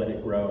let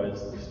it grow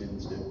as the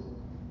students do.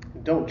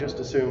 Don't just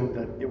assume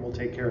that it will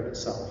take care of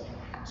itself.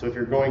 So if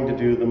you're going to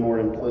do the more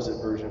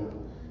implicit version,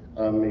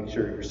 make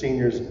sure your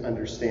seniors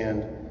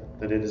understand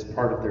that it is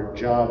part of their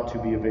job to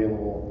be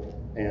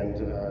available and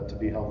to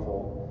be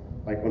helpful.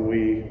 Like when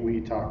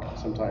we talk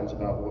sometimes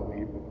about what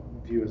we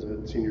view as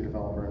a senior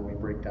developer, and we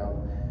break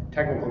down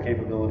technical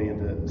capability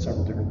into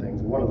several different things.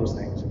 And one of those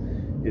things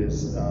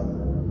is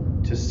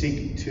to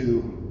seek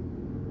to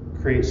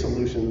create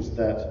solutions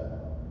that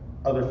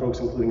other folks,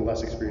 including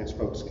less experienced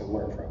folks, can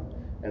learn from.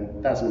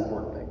 And that's an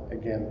important thing.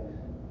 Again,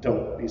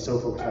 don't be so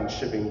focused on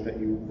shipping that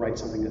you write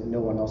something that no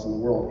one else in the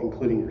world,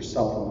 including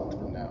yourself a month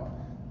from now,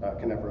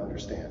 can ever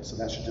understand. So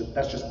that's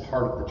just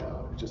part of the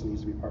job. It just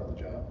needs to be part of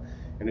the job.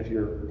 And if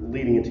you're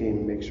leading a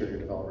team, make sure your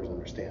developers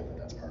understand that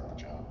that's part of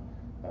the job,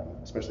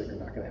 especially if you're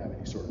not going to have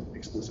any sort of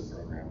explicit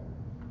program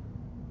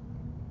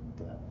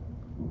for that.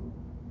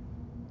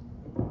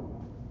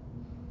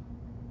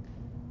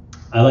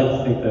 I like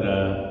to think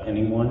that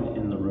anyone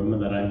in the room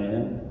that I'm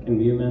in can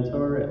be a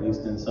mentor, at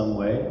least in some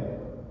way.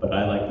 But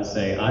I like to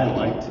say, I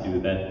like to do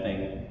that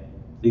thing.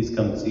 Please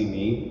come see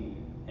me,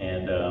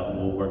 and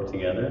we'll work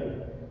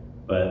together.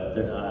 But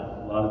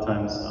a lot of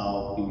times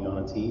I'll be on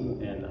a team,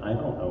 and I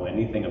don't know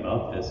anything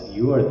about this.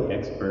 You are the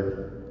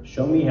expert.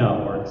 Show me how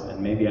it works,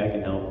 and maybe I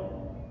can help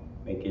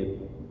make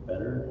it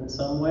better in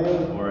some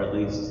way, or at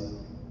least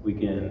we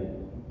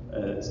can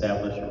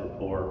establish a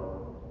rapport.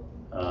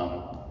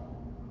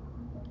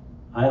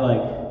 I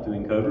like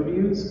doing code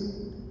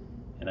reviews,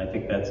 and I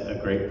think that's a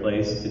great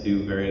place to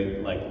do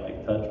very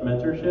like touch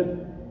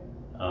mentorship.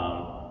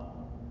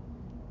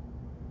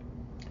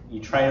 you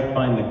try to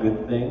find the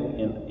good thing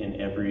in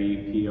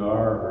every PR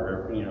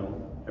or, you know,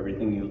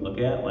 everything you look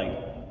at. Like,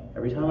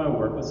 every time I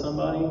work with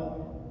somebody,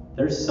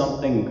 there's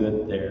something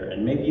good there.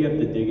 And maybe you have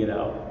to dig it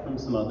out from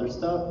some other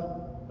stuff,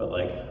 but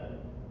like,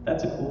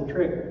 that's a cool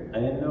trick. I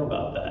didn't know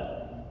about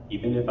that.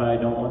 Even if I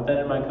don't want that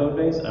in my code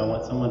base, I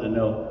want someone to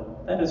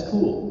know, that is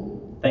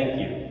cool, thank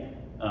you.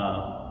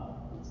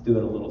 Let's do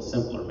it a little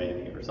simpler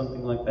maybe, or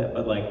something like that.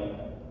 But like,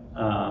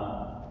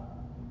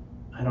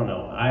 I don't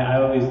know.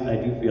 I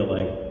do feel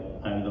like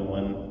I'm the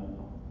one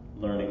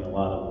learning a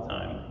lot of the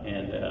time.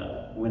 And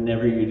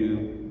whenever you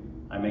do,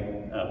 I make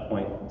a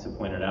point to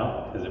point it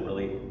out, because it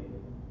really,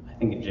 I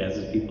think it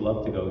jazzes people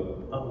up to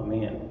go, oh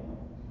man,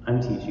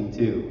 I'm teaching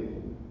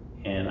too.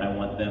 And I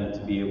want them to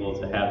be able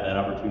to have that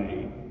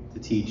opportunity to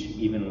teach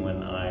even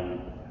when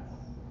I'm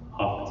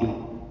off the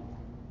team.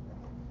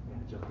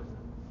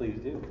 Please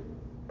do.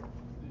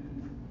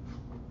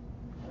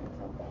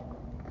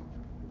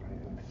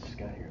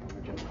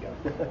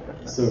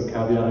 So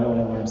caveat, I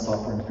only learned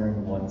software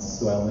engineering once,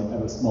 so I only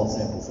have a small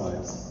sample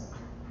size.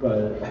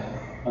 But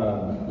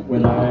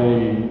when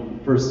I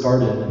first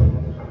started,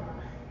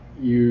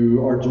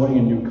 you are joining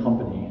a new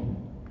company,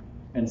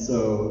 and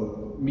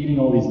so meeting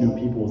all these new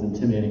people is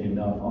intimidating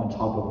enough on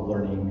top of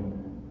learning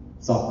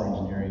software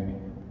engineering.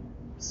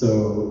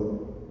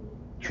 So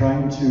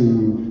trying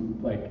to,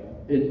 like,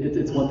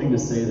 it's one thing to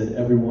say that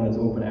everyone is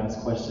open to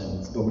ask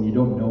questions, but when you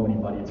don't know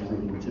anybody, it's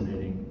really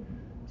intimidating.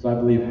 So I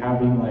believe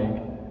having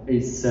like a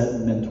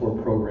set mentor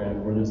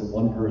program where there's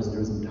one person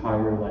who's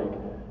entire, like,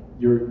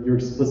 you're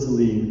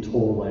explicitly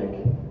told, like,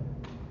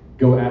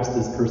 go ask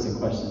this person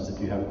questions if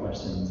you have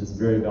questions, is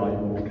very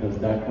valuable, because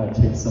that kind of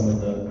takes some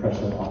of the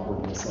pressure and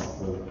awkwardness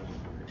off of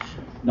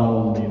not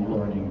only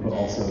learning, but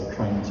also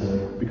trying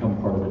to become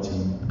part of a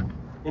team.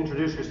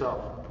 Introduce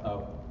yourself.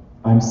 Oh.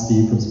 I'm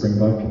Steve from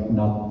Springbuk,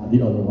 not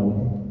the other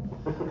one.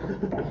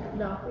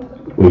 No.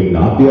 Wait,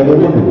 not the other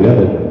one or the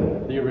other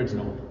one? The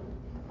original.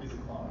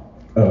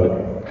 Oh,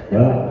 okay.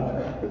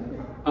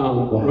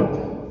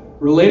 Well,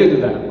 related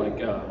to that, like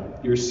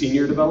your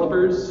senior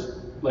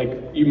developers, like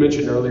you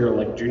mentioned earlier,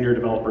 like junior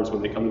developers,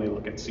 when they come, they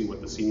look and see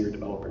what the senior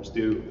developers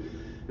do.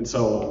 And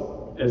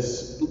so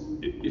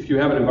if you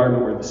have an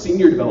environment where the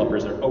senior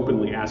developers are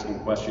openly asking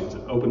questions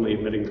and openly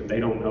admitting that they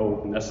don't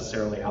know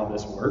necessarily how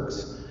this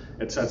works,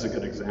 it sets a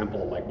good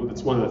example. Like,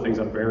 it's one of the things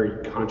I'm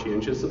very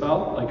conscientious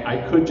about. Like,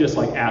 I could just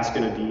like ask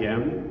in a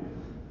DM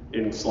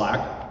in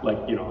Slack, like,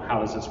 you know, how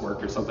does this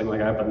work or something like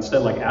that, but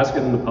instead, like, ask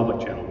it in the public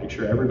channel, make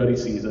sure everybody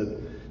sees it,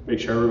 make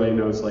sure everybody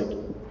knows, like,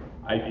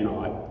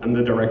 I'm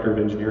the director of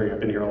engineering, I've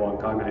been here a long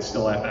time, and I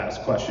still have to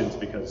ask questions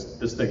because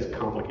this thing's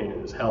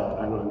complicated as hell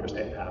and I don't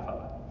understand half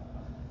of it.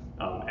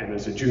 And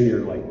as a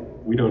junior, like,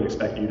 we don't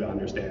expect you to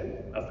understand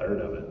a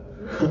third of it,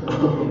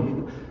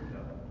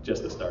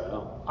 just to start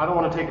out. I don't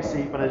want to take a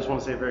seat, but I just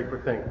want to say a very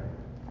quick thing.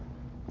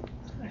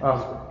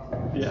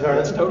 Yeah,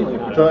 that's totally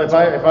not. So if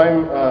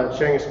I'm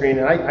sharing a screen,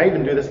 and I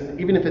even do this,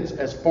 even if it's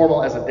as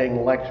formal as a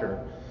dang lecture,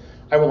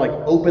 I will like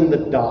open the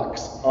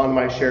docs on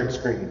my shared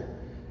screen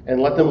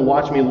and let them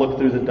watch me look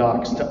through the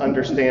docs to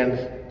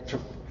understand,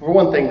 for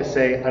one thing, to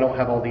say I don't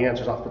have all the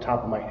answers off the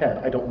top of my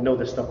head. I don't know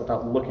this stuff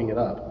without looking it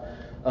up.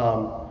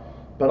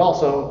 But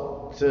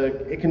also,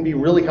 it can be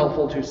really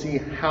helpful to see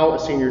how a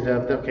senior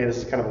dev, okay, this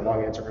is kind of a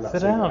long answer for not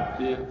Sit saying down.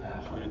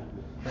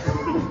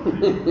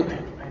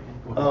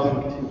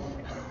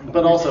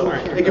 but also,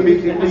 it can be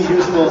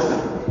useful.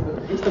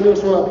 It's the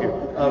newest one up here.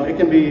 It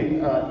can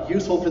be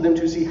useful for them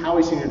to see how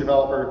a senior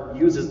developer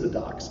uses the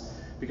docs.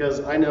 Because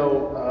I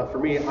know, for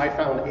me, I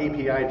found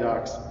API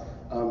docs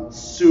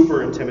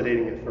super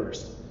intimidating at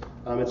first.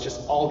 It's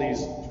just all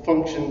these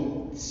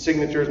function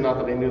signatures, not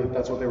that I knew that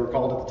that's what they were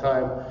called at the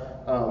time.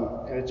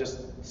 And it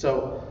just,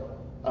 so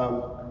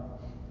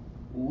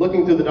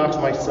looking through the docs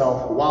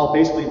myself while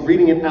basically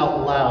reading it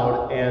out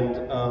loud and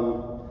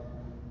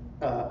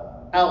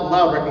out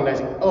loud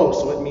recognizing, oh,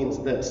 so it means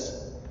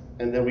this.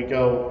 And then we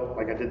go,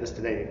 like I did this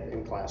today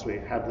in class, we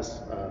had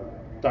this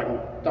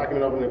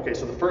document open. Okay,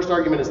 so the first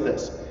argument is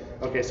this.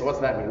 Okay, so what's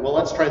that mean? Well,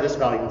 let's try this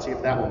value and see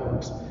if that one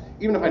works.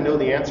 Even if I know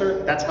the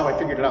answer, that's how I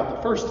figured it out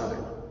the first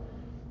time.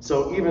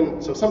 So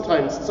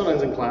sometimes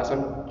in class,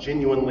 I'm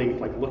genuinely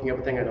like looking up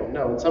a thing I don't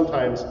know, and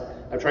sometimes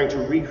I'm trying to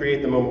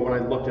recreate the moment when I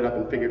looked it up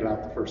and figured it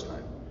out the first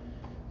time.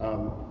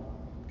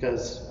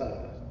 Because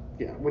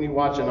when you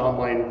watch an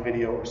online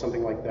video or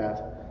something like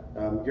that,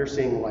 you're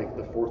seeing like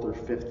the fourth or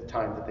fifth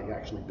time that they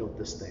actually built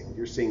this thing.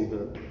 You're seeing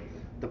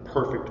the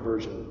perfect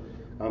version.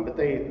 But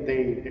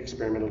they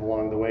experimented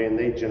along the way and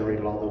they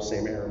generated all those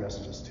same error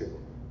messages too.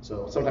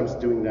 So sometimes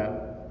doing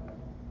that,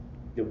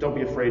 don't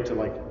be afraid to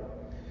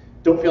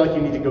don't feel like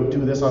you need to go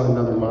do this on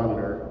another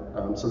monitor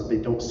so that they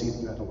don't see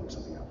that you have to look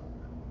something up.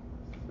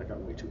 That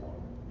got way too long.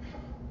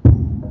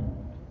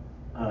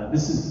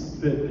 This is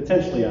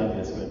potentially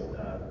obvious, but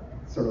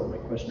sort of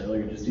like my question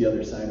earlier, just the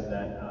other side of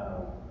that,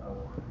 of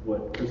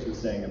what Chris was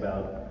saying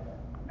about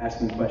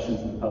asking questions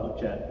in the public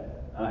chat.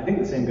 I think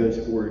the same goes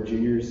for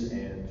juniors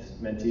and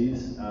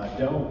mentees.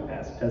 Don't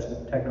ask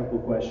technical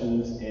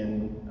questions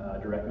in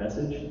direct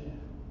message.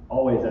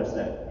 always ask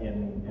that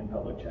in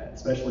public chat,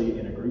 especially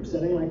in a group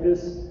setting like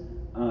this.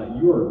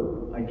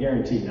 I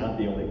guarantee, not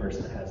the only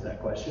person that has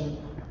that question,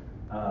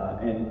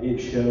 and it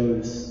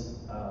shows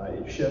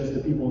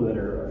the people that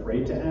are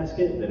afraid to ask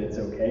it that it's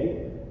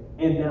okay,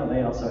 and now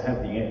they also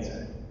have the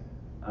answer.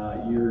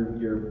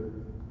 You're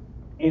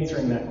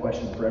answering that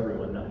question for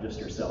everyone, not just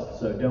yourself.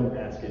 So don't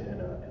ask it in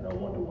a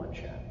one-to-one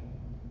chat.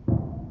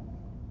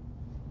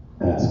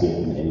 Ask it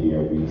in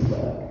Indy.rb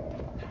Slack.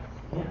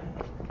 Yeah,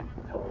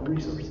 helpful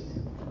resources.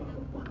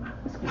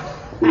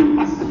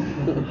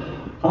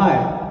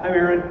 Hi, I'm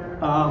Aaron.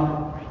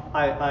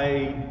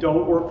 I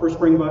don't work for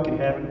Springbook and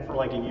haven't for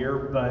like a year,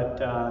 but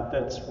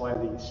that's why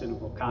the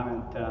cynical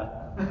comment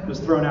was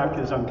thrown out,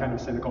 because I'm kind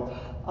of cynical.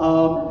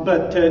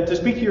 But to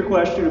speak to your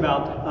question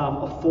about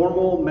a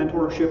formal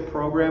mentorship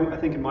program, I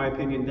think in my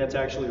opinion that's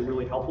actually a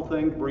really helpful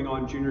thing to bring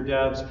on junior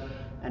devs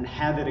and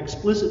have it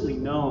explicitly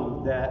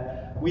known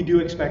that we do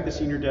expect the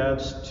senior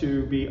devs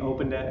to be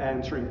open to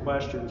answering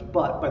questions,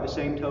 but by the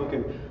same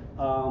token,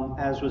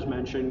 as was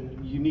mentioned,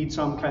 you need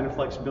some kind of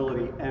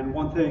flexibility. And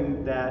one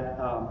thing that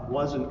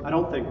I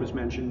don't think was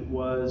mentioned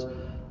was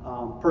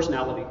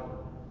personality.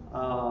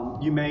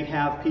 You may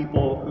have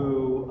people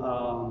who,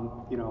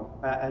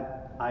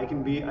 I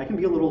can be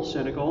a little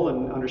cynical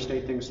and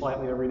understate things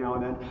slightly every now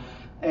and then.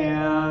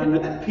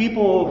 And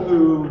people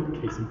who,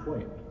 case in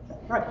point,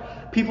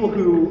 right, people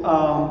who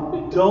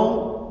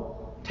don't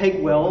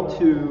take well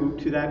to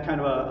that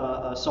kind of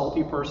a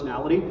salty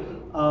personality,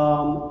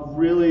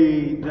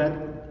 really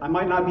that. I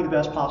might not be the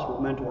best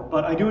possible mentor,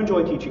 but I do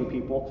enjoy teaching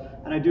people,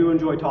 and I do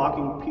enjoy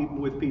talking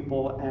with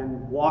people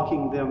and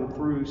walking them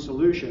through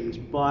solutions,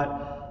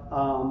 but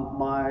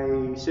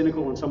my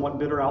cynical and somewhat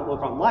bitter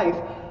outlook on life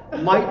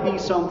might be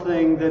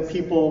something that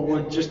people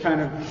would just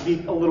kind of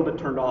be a little bit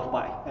turned off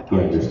by at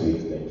times. He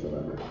understates things,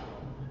 remember.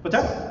 What's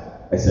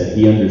that? I said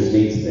he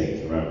understates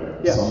things,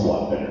 remember. Yeah.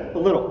 Somewhat better. A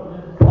little.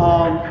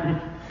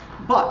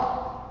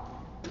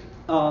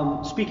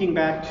 But speaking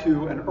back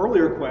to an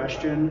earlier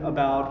question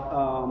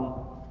about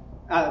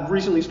I've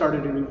recently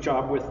started a new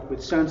job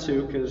with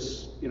Sensu,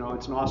 because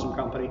it's an awesome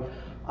company,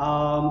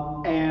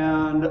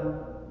 and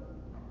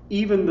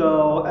even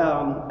though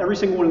every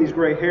single one of these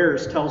gray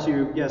hairs tells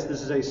you, yes,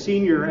 this is a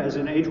senior as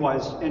an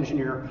age-wise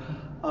engineer,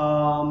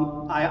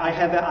 I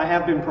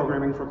have been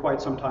programming for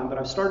quite some time, but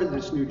I've started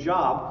this new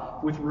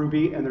job with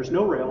Ruby, and there's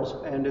no Rails,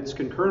 and it's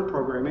concurrent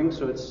programming,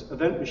 so it's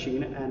event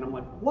machine, and I'm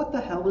like, what the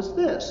hell is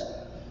this?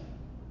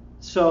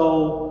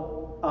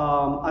 So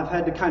I've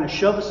had to kind of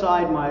shove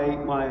aside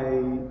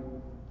my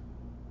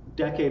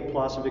decade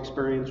plus of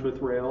experience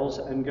with Rails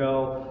and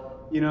go,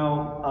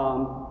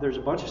 there's a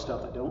bunch of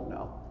stuff I don't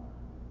know.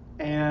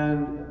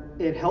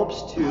 And it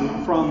helps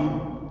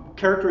from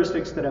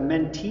characteristics that a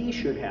mentee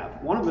should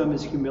have. One of them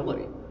is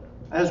humility.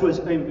 As was,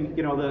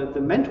 the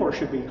mentor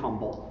should be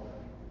humble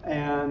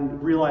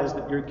and realize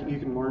that you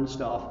can learn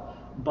stuff.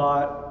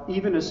 But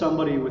even as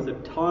somebody with a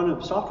ton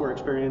of software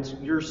experience,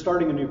 you're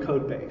starting a new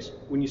code base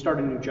when you start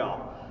a new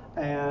job.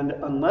 And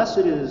unless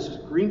it is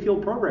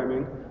greenfield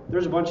programming,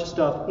 there's a bunch of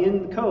stuff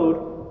in the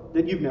code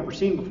that you've never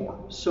seen before.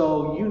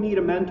 So you need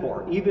a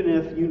mentor. Even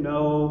if you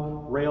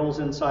know Rails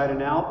inside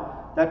and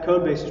out, that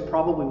code base is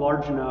probably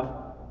large enough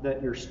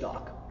that you're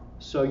stuck.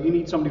 So you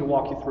need somebody to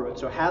walk you through it.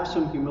 So have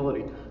some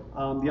humility.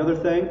 The other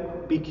thing,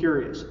 be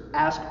curious.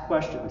 Ask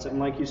questions. And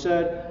like you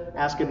said,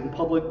 ask it in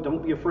public.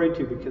 Don't be afraid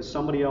to, because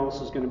somebody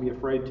else is going to be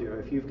afraid to.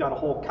 If you've got a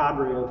whole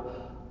cadre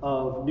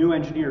of new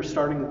engineers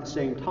starting at the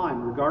same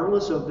time,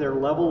 regardless of their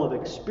level of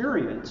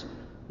experience,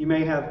 you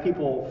may have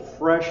people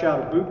fresh out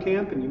of boot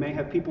camp, and you may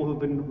have people who've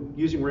been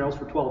using Rails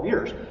for 12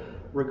 years.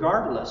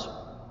 Regardless,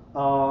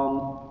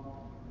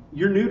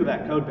 you're new to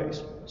that code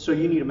base, so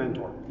you need a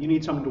mentor. You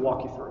need someone to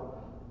walk you through.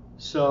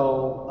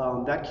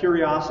 So that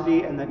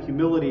curiosity and that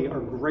humility are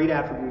great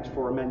attributes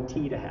for a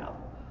mentee to have.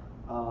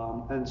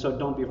 And so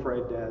don't be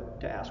afraid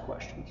to ask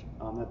questions.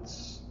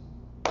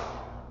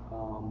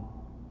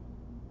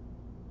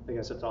 I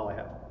guess that's all I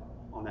have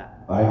on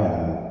that. I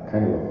have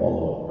kind of a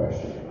follow-up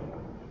question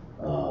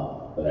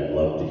that I'd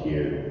love to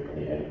hear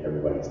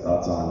everybody's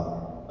thoughts on.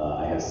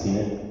 I have seen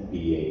it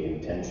be a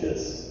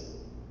contentious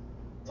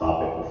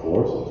topic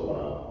before, so I just want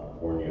to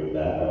warn you of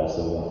that. I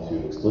also want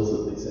to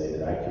explicitly say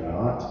that I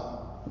cannot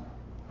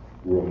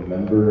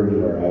remember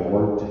where I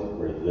worked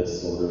where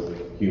this sort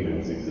of human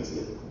has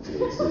existed.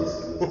 So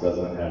this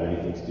doesn't have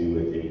anything to do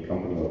with any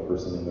company or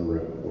person in the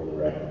room, for the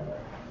record.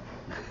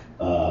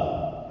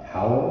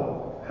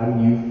 How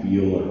do you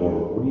feel, or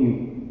what do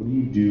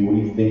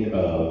you think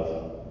of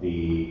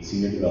the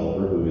senior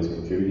developer who is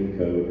contributing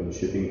code and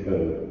shipping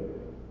code,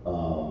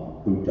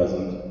 who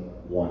doesn't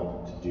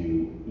want to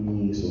do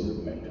any sort of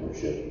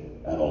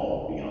mentorship at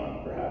all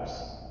beyond perhaps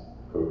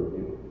code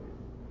review?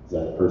 Is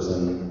that a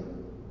person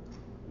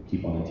you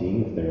keep on the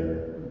team if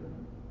they're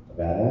a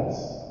badass?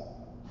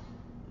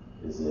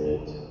 Is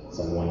it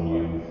someone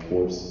you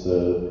force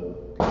to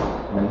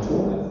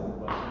mentor?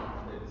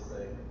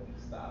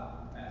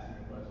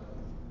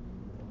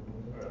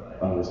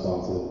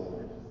 Unresponsive,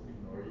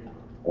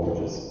 or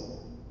just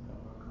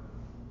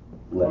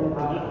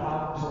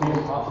left. Just be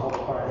impossible to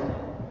find.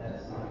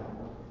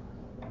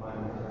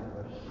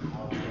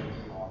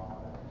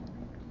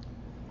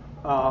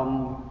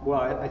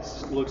 Well,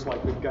 it looks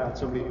like we've got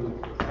somebody who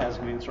has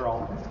an answer.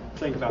 I'll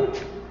think about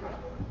it.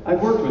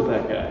 I've worked with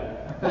that guy.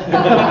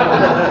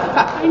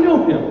 I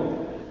know him.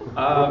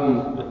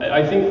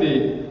 I think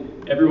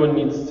that everyone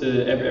needs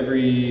to,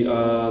 every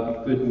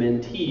good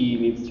mentee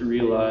needs to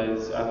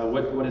realize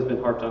what has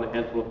been harped on a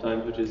handful of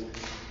times, which is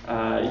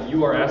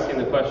you are asking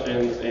the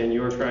questions and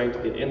you're trying to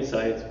get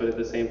insights, but at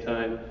the same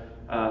time,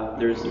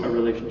 there's a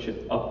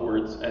relationship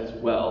upwards as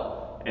well.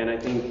 And I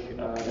think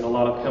in a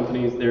lot of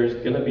companies, there's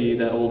going to be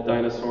that old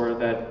dinosaur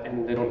that,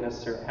 and they don't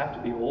necessarily have to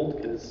be old,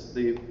 because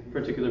the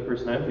particular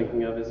person I'm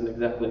thinking of isn't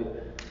exactly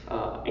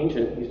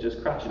ancient, he's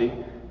just crotchety.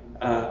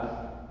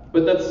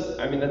 But that's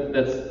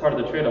part of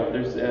the trade-off.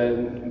 There's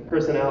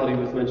personality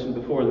was mentioned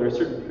before. There are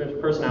certain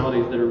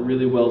personalities that are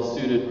really well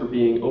suited for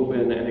being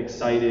open and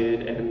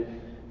excited and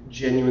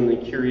genuinely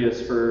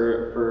curious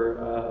for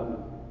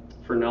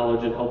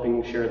knowledge and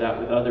helping share that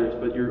with others.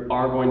 But you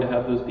are going to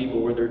have those people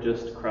where they're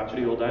just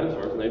crotchety old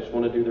dinosaurs and they just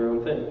want to do their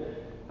own thing.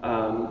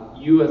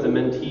 You as a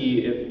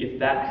mentee, if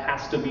that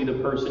has to be the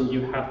person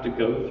you have to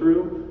go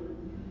through,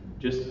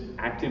 just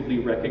actively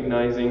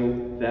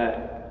recognizing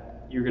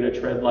that you're going to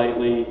tread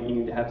lightly, you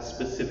need to have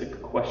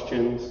specific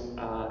questions.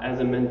 As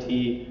a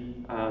mentee,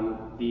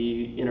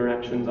 the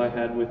interactions I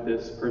had with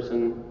this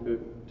person, who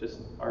just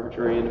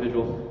arbitrary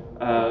individual,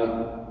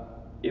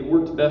 it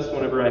worked best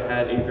whenever I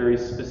had a very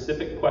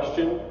specific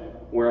question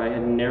where I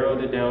had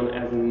narrowed it down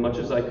as much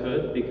as I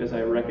could, because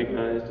I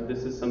recognized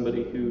this is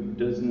somebody who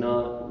does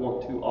not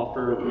want to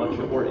offer much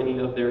or any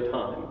of their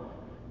time.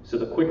 So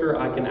the quicker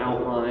I can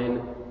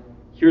outline,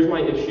 here's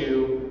my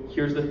issue,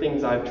 here's the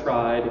things I've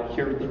tried,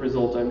 here's the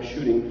result I'm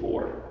shooting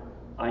for,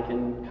 I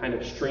can kind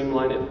of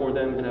streamline it for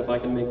them, and if I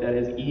can make that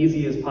as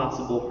easy as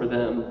possible for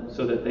them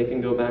so that they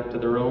can go back to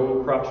their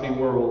own crotchety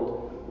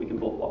world, we can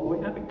both walk away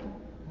happy.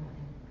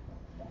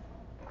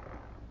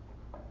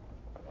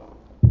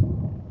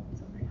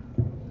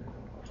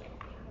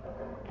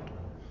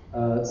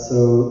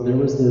 So there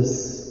was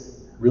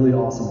this really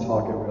awesome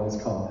talk at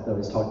RailsConf that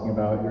was talking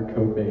about your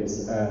code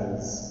base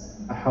as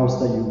a house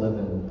that you live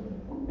in,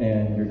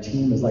 and your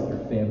team is like your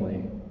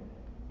family,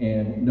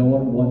 and no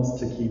one wants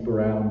to keep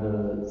around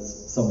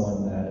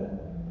someone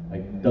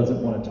that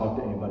doesn't want to talk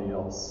to anybody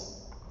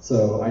else.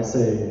 So I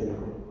say,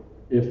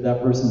 if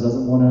that person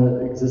doesn't want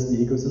to exist in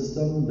the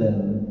ecosystem,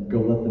 then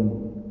go let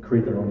them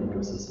create their own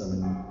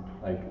ecosystem.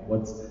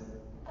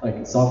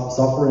 And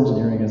software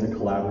engineering is a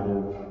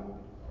collaborative.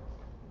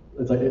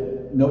 It's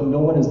no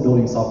one is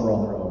building software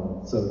on their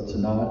own. So to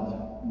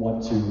not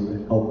want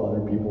to help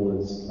other people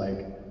is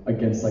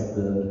against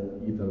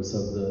the ethos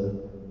of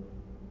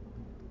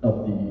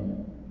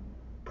the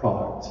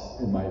product,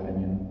 in my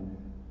opinion.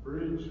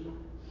 Preach.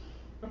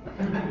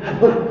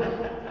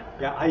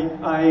 Yeah,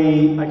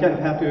 I kind of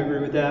have to agree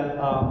with that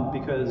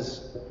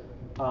because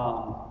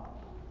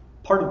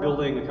part of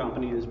building a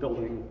company is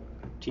building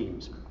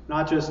teams.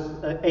 Not just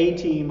a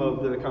team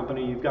of the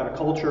company. You've got a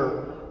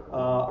culture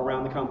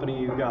around the company.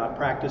 You've got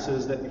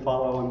practices that you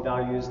follow and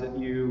values that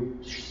you,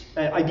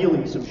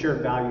 ideally some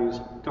shared values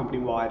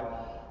company-wide.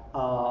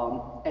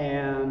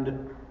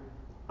 And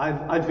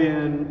I've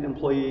been an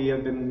employee,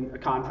 I've been a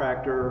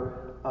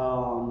contractor.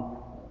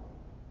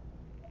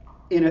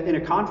 In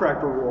a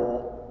contractor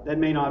role, that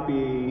may not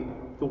be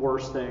the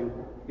worst thing.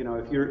 You know,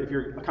 if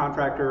you're a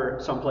contractor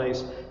at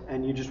someplace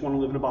and you just want to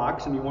live in a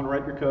box and you want to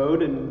write your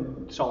code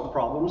and solve the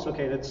problems,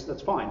 okay,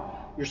 that's fine.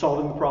 You're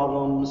solving the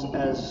problems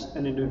as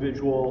an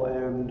individual,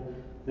 and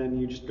then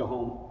you just go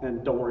home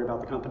and don't worry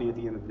about the company at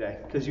the end of the day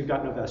because you've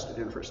got no vested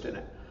interest in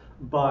it.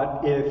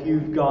 But if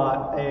you've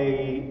got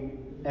an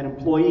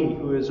employee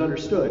who is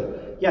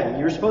understood, yeah,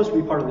 you're supposed to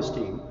be part of this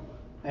team,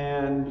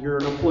 and you're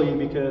an employee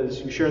because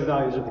you share the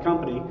values of the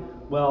company.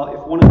 Well,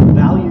 if one of the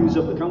values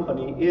of the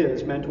company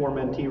is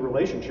mentor-mentee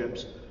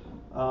relationships,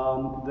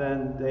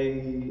 then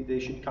they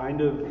should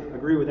kind of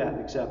agree with that and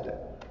accept it.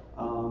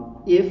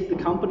 If the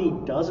company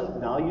doesn't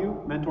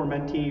value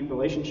mentor-mentee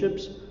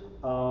relationships,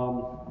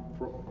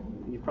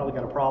 you've probably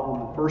got a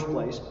problem in the first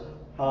place.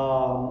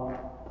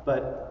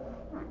 But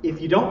if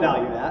you don't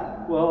value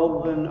that,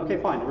 well, then okay,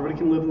 fine, everybody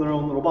can live in their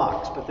own little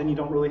box, but then you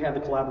don't really have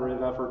the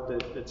collaborative effort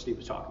that Steve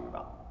was talking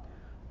about.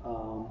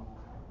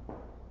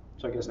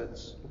 So I guess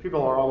that's...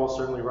 People are almost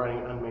certainly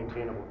writing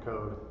unmaintainable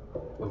code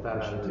with that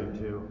attitude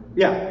too.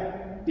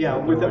 Yeah,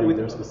 with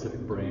their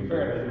specific brain.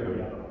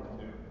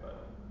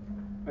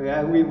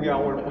 Yeah, we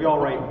all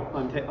write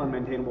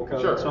unmaintainable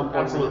code at some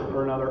point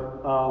or another.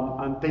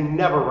 They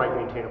never write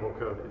maintainable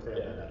code if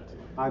they have that attitude.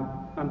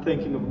 I'm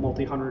thinking of a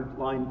multi-hundred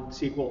line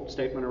SQL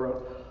statement I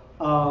wrote.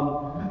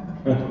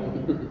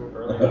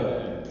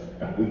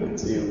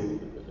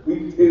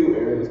 We do,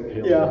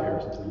 Aaron. Yeah.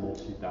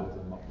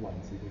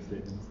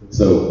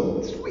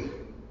 So.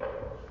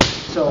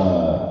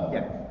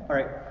 Yeah. All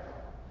right.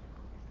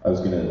 I was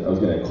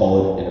gonna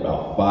call it in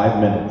about 5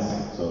 minutes.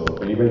 So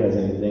if anybody has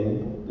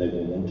anything they've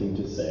been wanting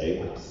to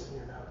say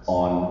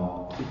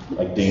on,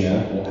 like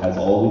Dana has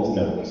all these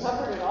notes. We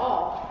covered it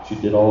all. She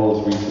did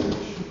all this research.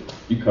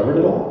 You covered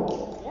it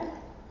all? Yeah.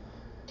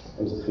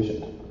 That was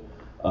efficient.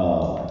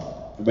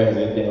 Everybody has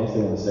anything else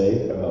they want to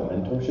say about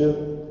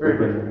mentorship?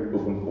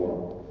 Open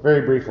forum.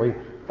 Very briefly.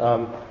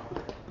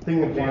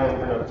 Thinking of Dana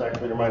for notes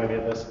actually reminded me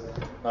of this.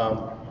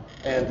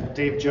 And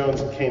Dave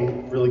Jones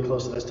came really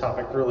close to this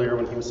topic earlier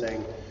when he was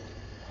saying,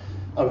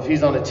 if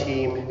he's on a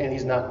team and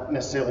he's not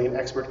necessarily an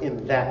expert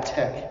in that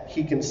tech,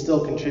 he can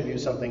still contribute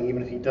something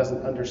even if he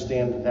doesn't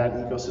understand that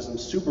ecosystem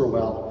super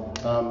well.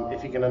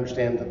 If he can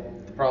understand the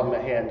problem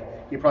at hand,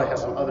 he probably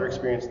has some other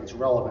experience that's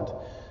relevant.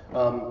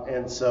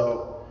 And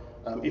so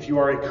if you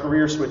are a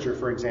career switcher,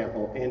 for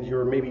example, and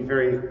you're maybe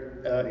very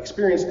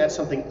experienced at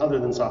something other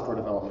than software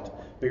development,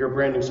 but you're a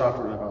brand new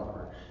software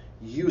developer,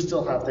 you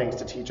still have things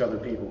to teach other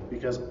people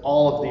because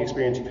all of the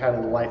experience you've had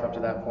in life up to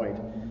that point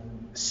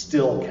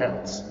still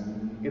counts.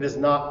 It is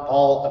not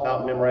all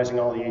about memorizing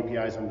all the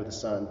APIs under the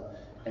sun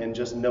and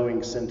just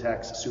knowing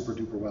syntax super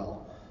duper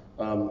well.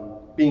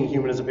 Being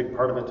human is a big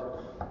part of it,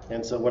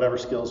 and so whatever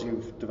skills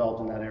you've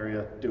developed in that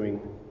area doing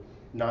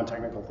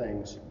non-technical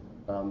things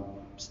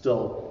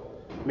still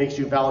makes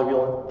you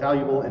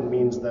valuable and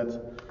means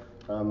that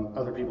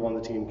other people on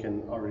the team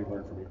can already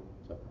learn from you.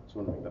 So I just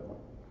want to make that point.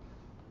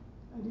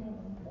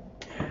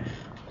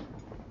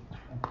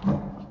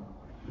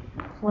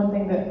 One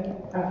thing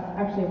that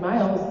actually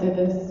Miles did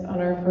this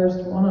on our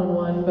first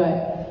one-on-one,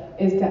 but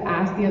is to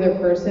ask the other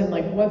person,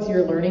 like, what's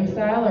your learning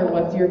style or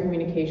what's your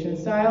communication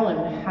style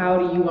and how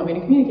do you want me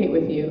to communicate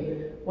with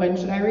you? When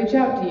should I reach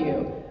out to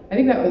you? I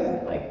think that was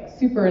like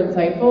super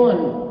insightful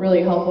and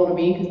really helpful to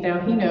me because now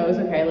he knows,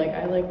 okay, like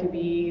I like to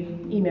be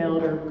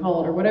emailed or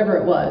called or whatever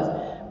it was.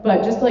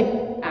 But just like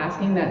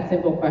asking that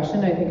simple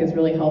question I think is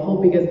really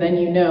helpful because then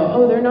you know,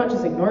 oh, they're not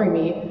just ignoring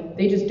me,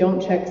 they just don't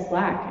check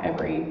Slack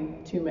every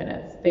 2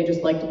 minutes. They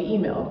just like to be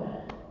emailed.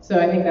 So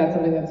I think that's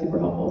something that's super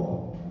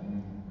helpful.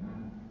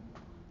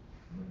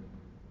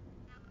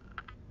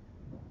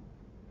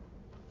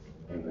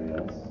 Anybody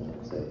else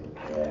want to say?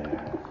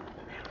 Yeah.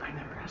 I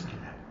never asked you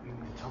that. You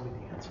need to tell me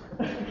the answer.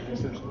 I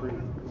guess there's 3.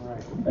 All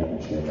right. I can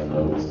share my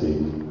notes,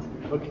 Steve.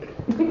 Okay.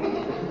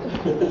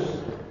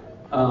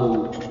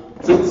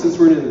 Since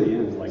we're near the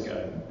end, like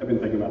I've been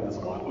thinking about this a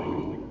lot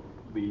lately.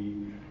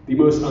 The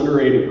most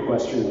underrated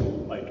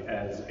question, like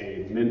as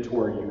a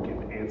mentor, you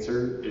can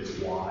answer is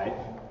why.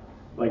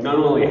 Like not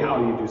only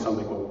how you do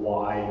something, but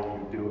why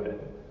you do it.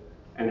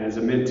 And as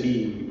a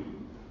mentee,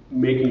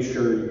 making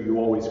sure you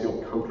always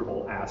feel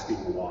comfortable asking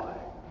why.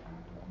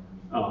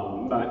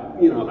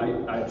 But you know, I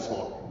have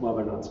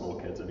they're not small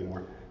kids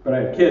anymore, but I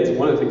have kids, and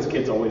one of the things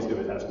kids always do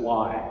is ask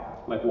why.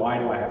 Like, why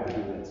do I have to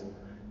do this?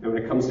 And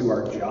when it comes to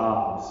our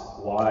jobs,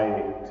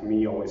 why, to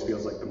me, always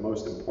feels like the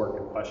most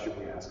important question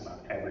we ask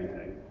about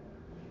everything.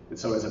 And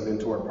so as a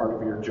mentor, part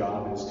of your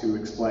job is to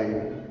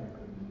explain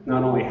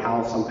not only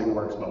how something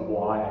works, but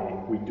why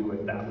we do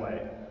it that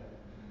way.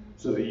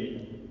 So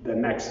that the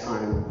next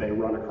time they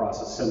run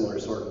across a similar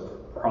sort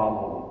of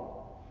problem,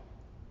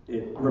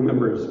 it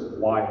remembers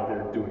why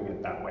they're doing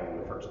it that way in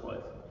the first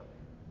place.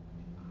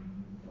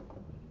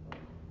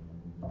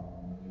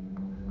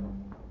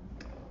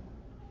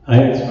 I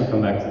just want to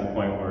come back to the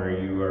point where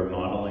you are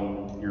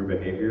modeling your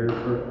behavior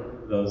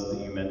for those that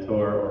you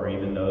mentor or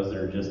even those that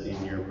are just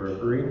in your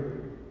periphery.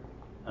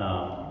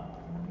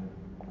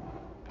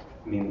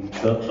 I mean,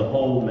 the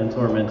whole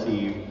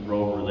mentor-mentee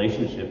role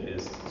relationship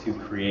is to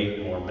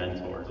create more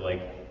mentors.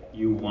 Like,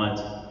 you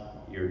want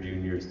your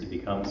juniors to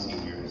become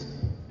seniors.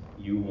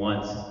 You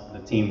want the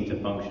team to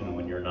function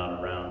when you're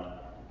not around.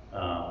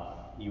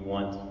 You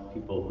want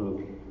people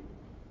who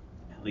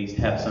at least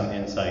have some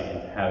insight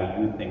into how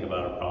you think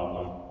about a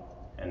problem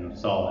and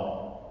solve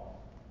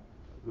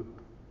it.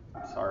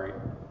 I'm sorry.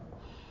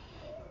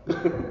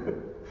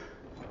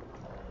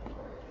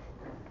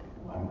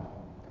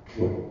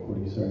 What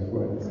are you sorry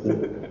for?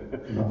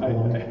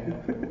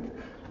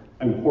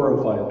 I'm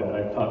horrified that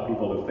I've taught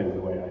people to think the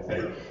way I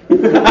think.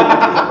 I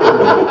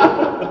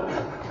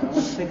want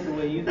to think the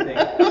way you think,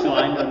 so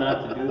I know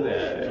not to do that.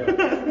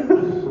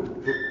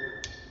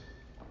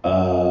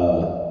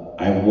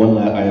 I have one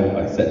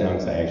I sat down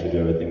because I actually do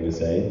have a thing to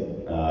say,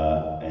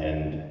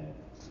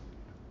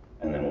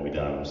 and then we'll be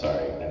done. I'm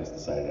sorry, I just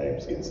decided I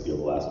was going to steal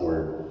the last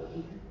word,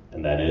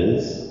 and that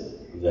is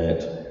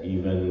that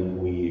even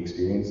we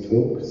experienced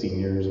folk,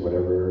 seniors,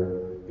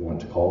 whatever you want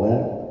to call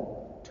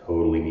that,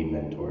 totally need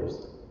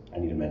mentors. I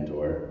need a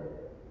mentor.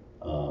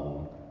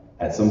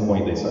 At some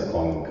point, they start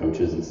calling them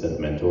coaches instead of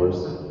mentors.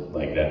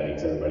 Like, that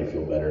makes everybody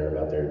feel better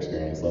about their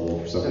experience level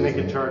for some reason. And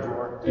they can charge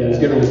more. Yeah, I was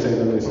going to say,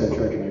 then they start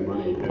charging you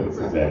money too.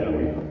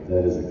 Exactly.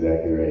 That is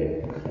exactly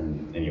right.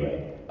 And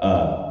anyway,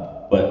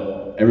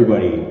 but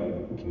everybody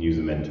can use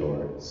a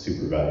mentor. It's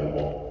super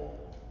valuable.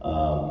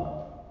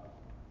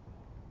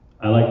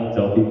 I like to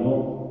tell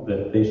people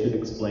that they should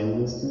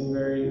explain this to me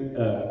very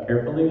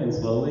carefully and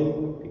slowly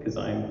because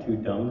I'm too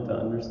dumb to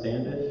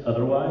understand it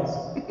otherwise.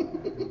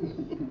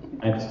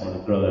 I just want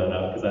to throw that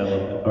out because I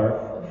love that part.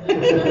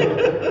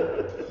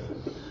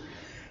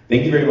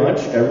 Thank you very much,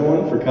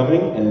 everyone, for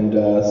coming and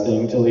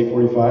staying till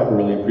 8:45. I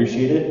really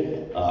appreciate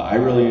it. I I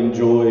really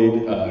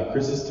enjoyed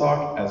Chris's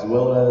talk as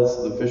well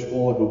as the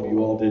Fishbowl. I hope you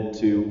all did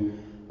too.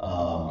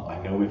 I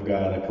know we've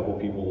got a couple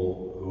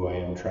people who I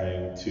am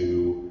trying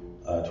to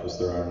twist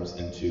their arms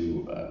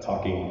into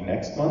talking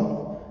next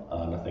month.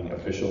 Nothing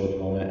official at the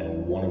moment,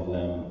 and one of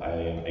them I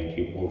am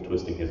incapable of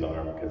twisting his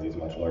arm because he's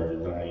much larger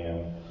than I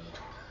am.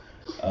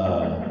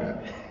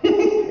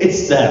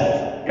 It's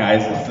Seth,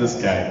 guys, it's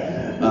this guy.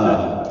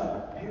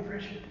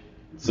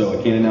 So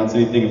I can't announce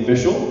anything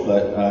official,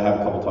 but I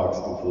have a couple talks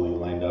hopefully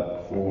lined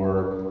up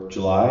for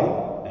July,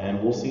 and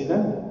we'll see you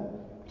then.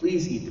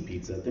 Please eat the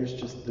pizza. There's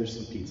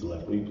some pizza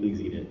left. Will you please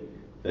eat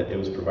it? That it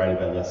was provided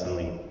by Les and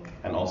Lee,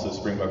 and also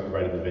Springbok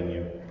provided the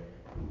venue,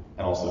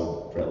 and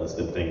also Fretless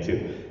did the thing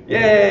too.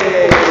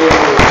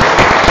 Yay!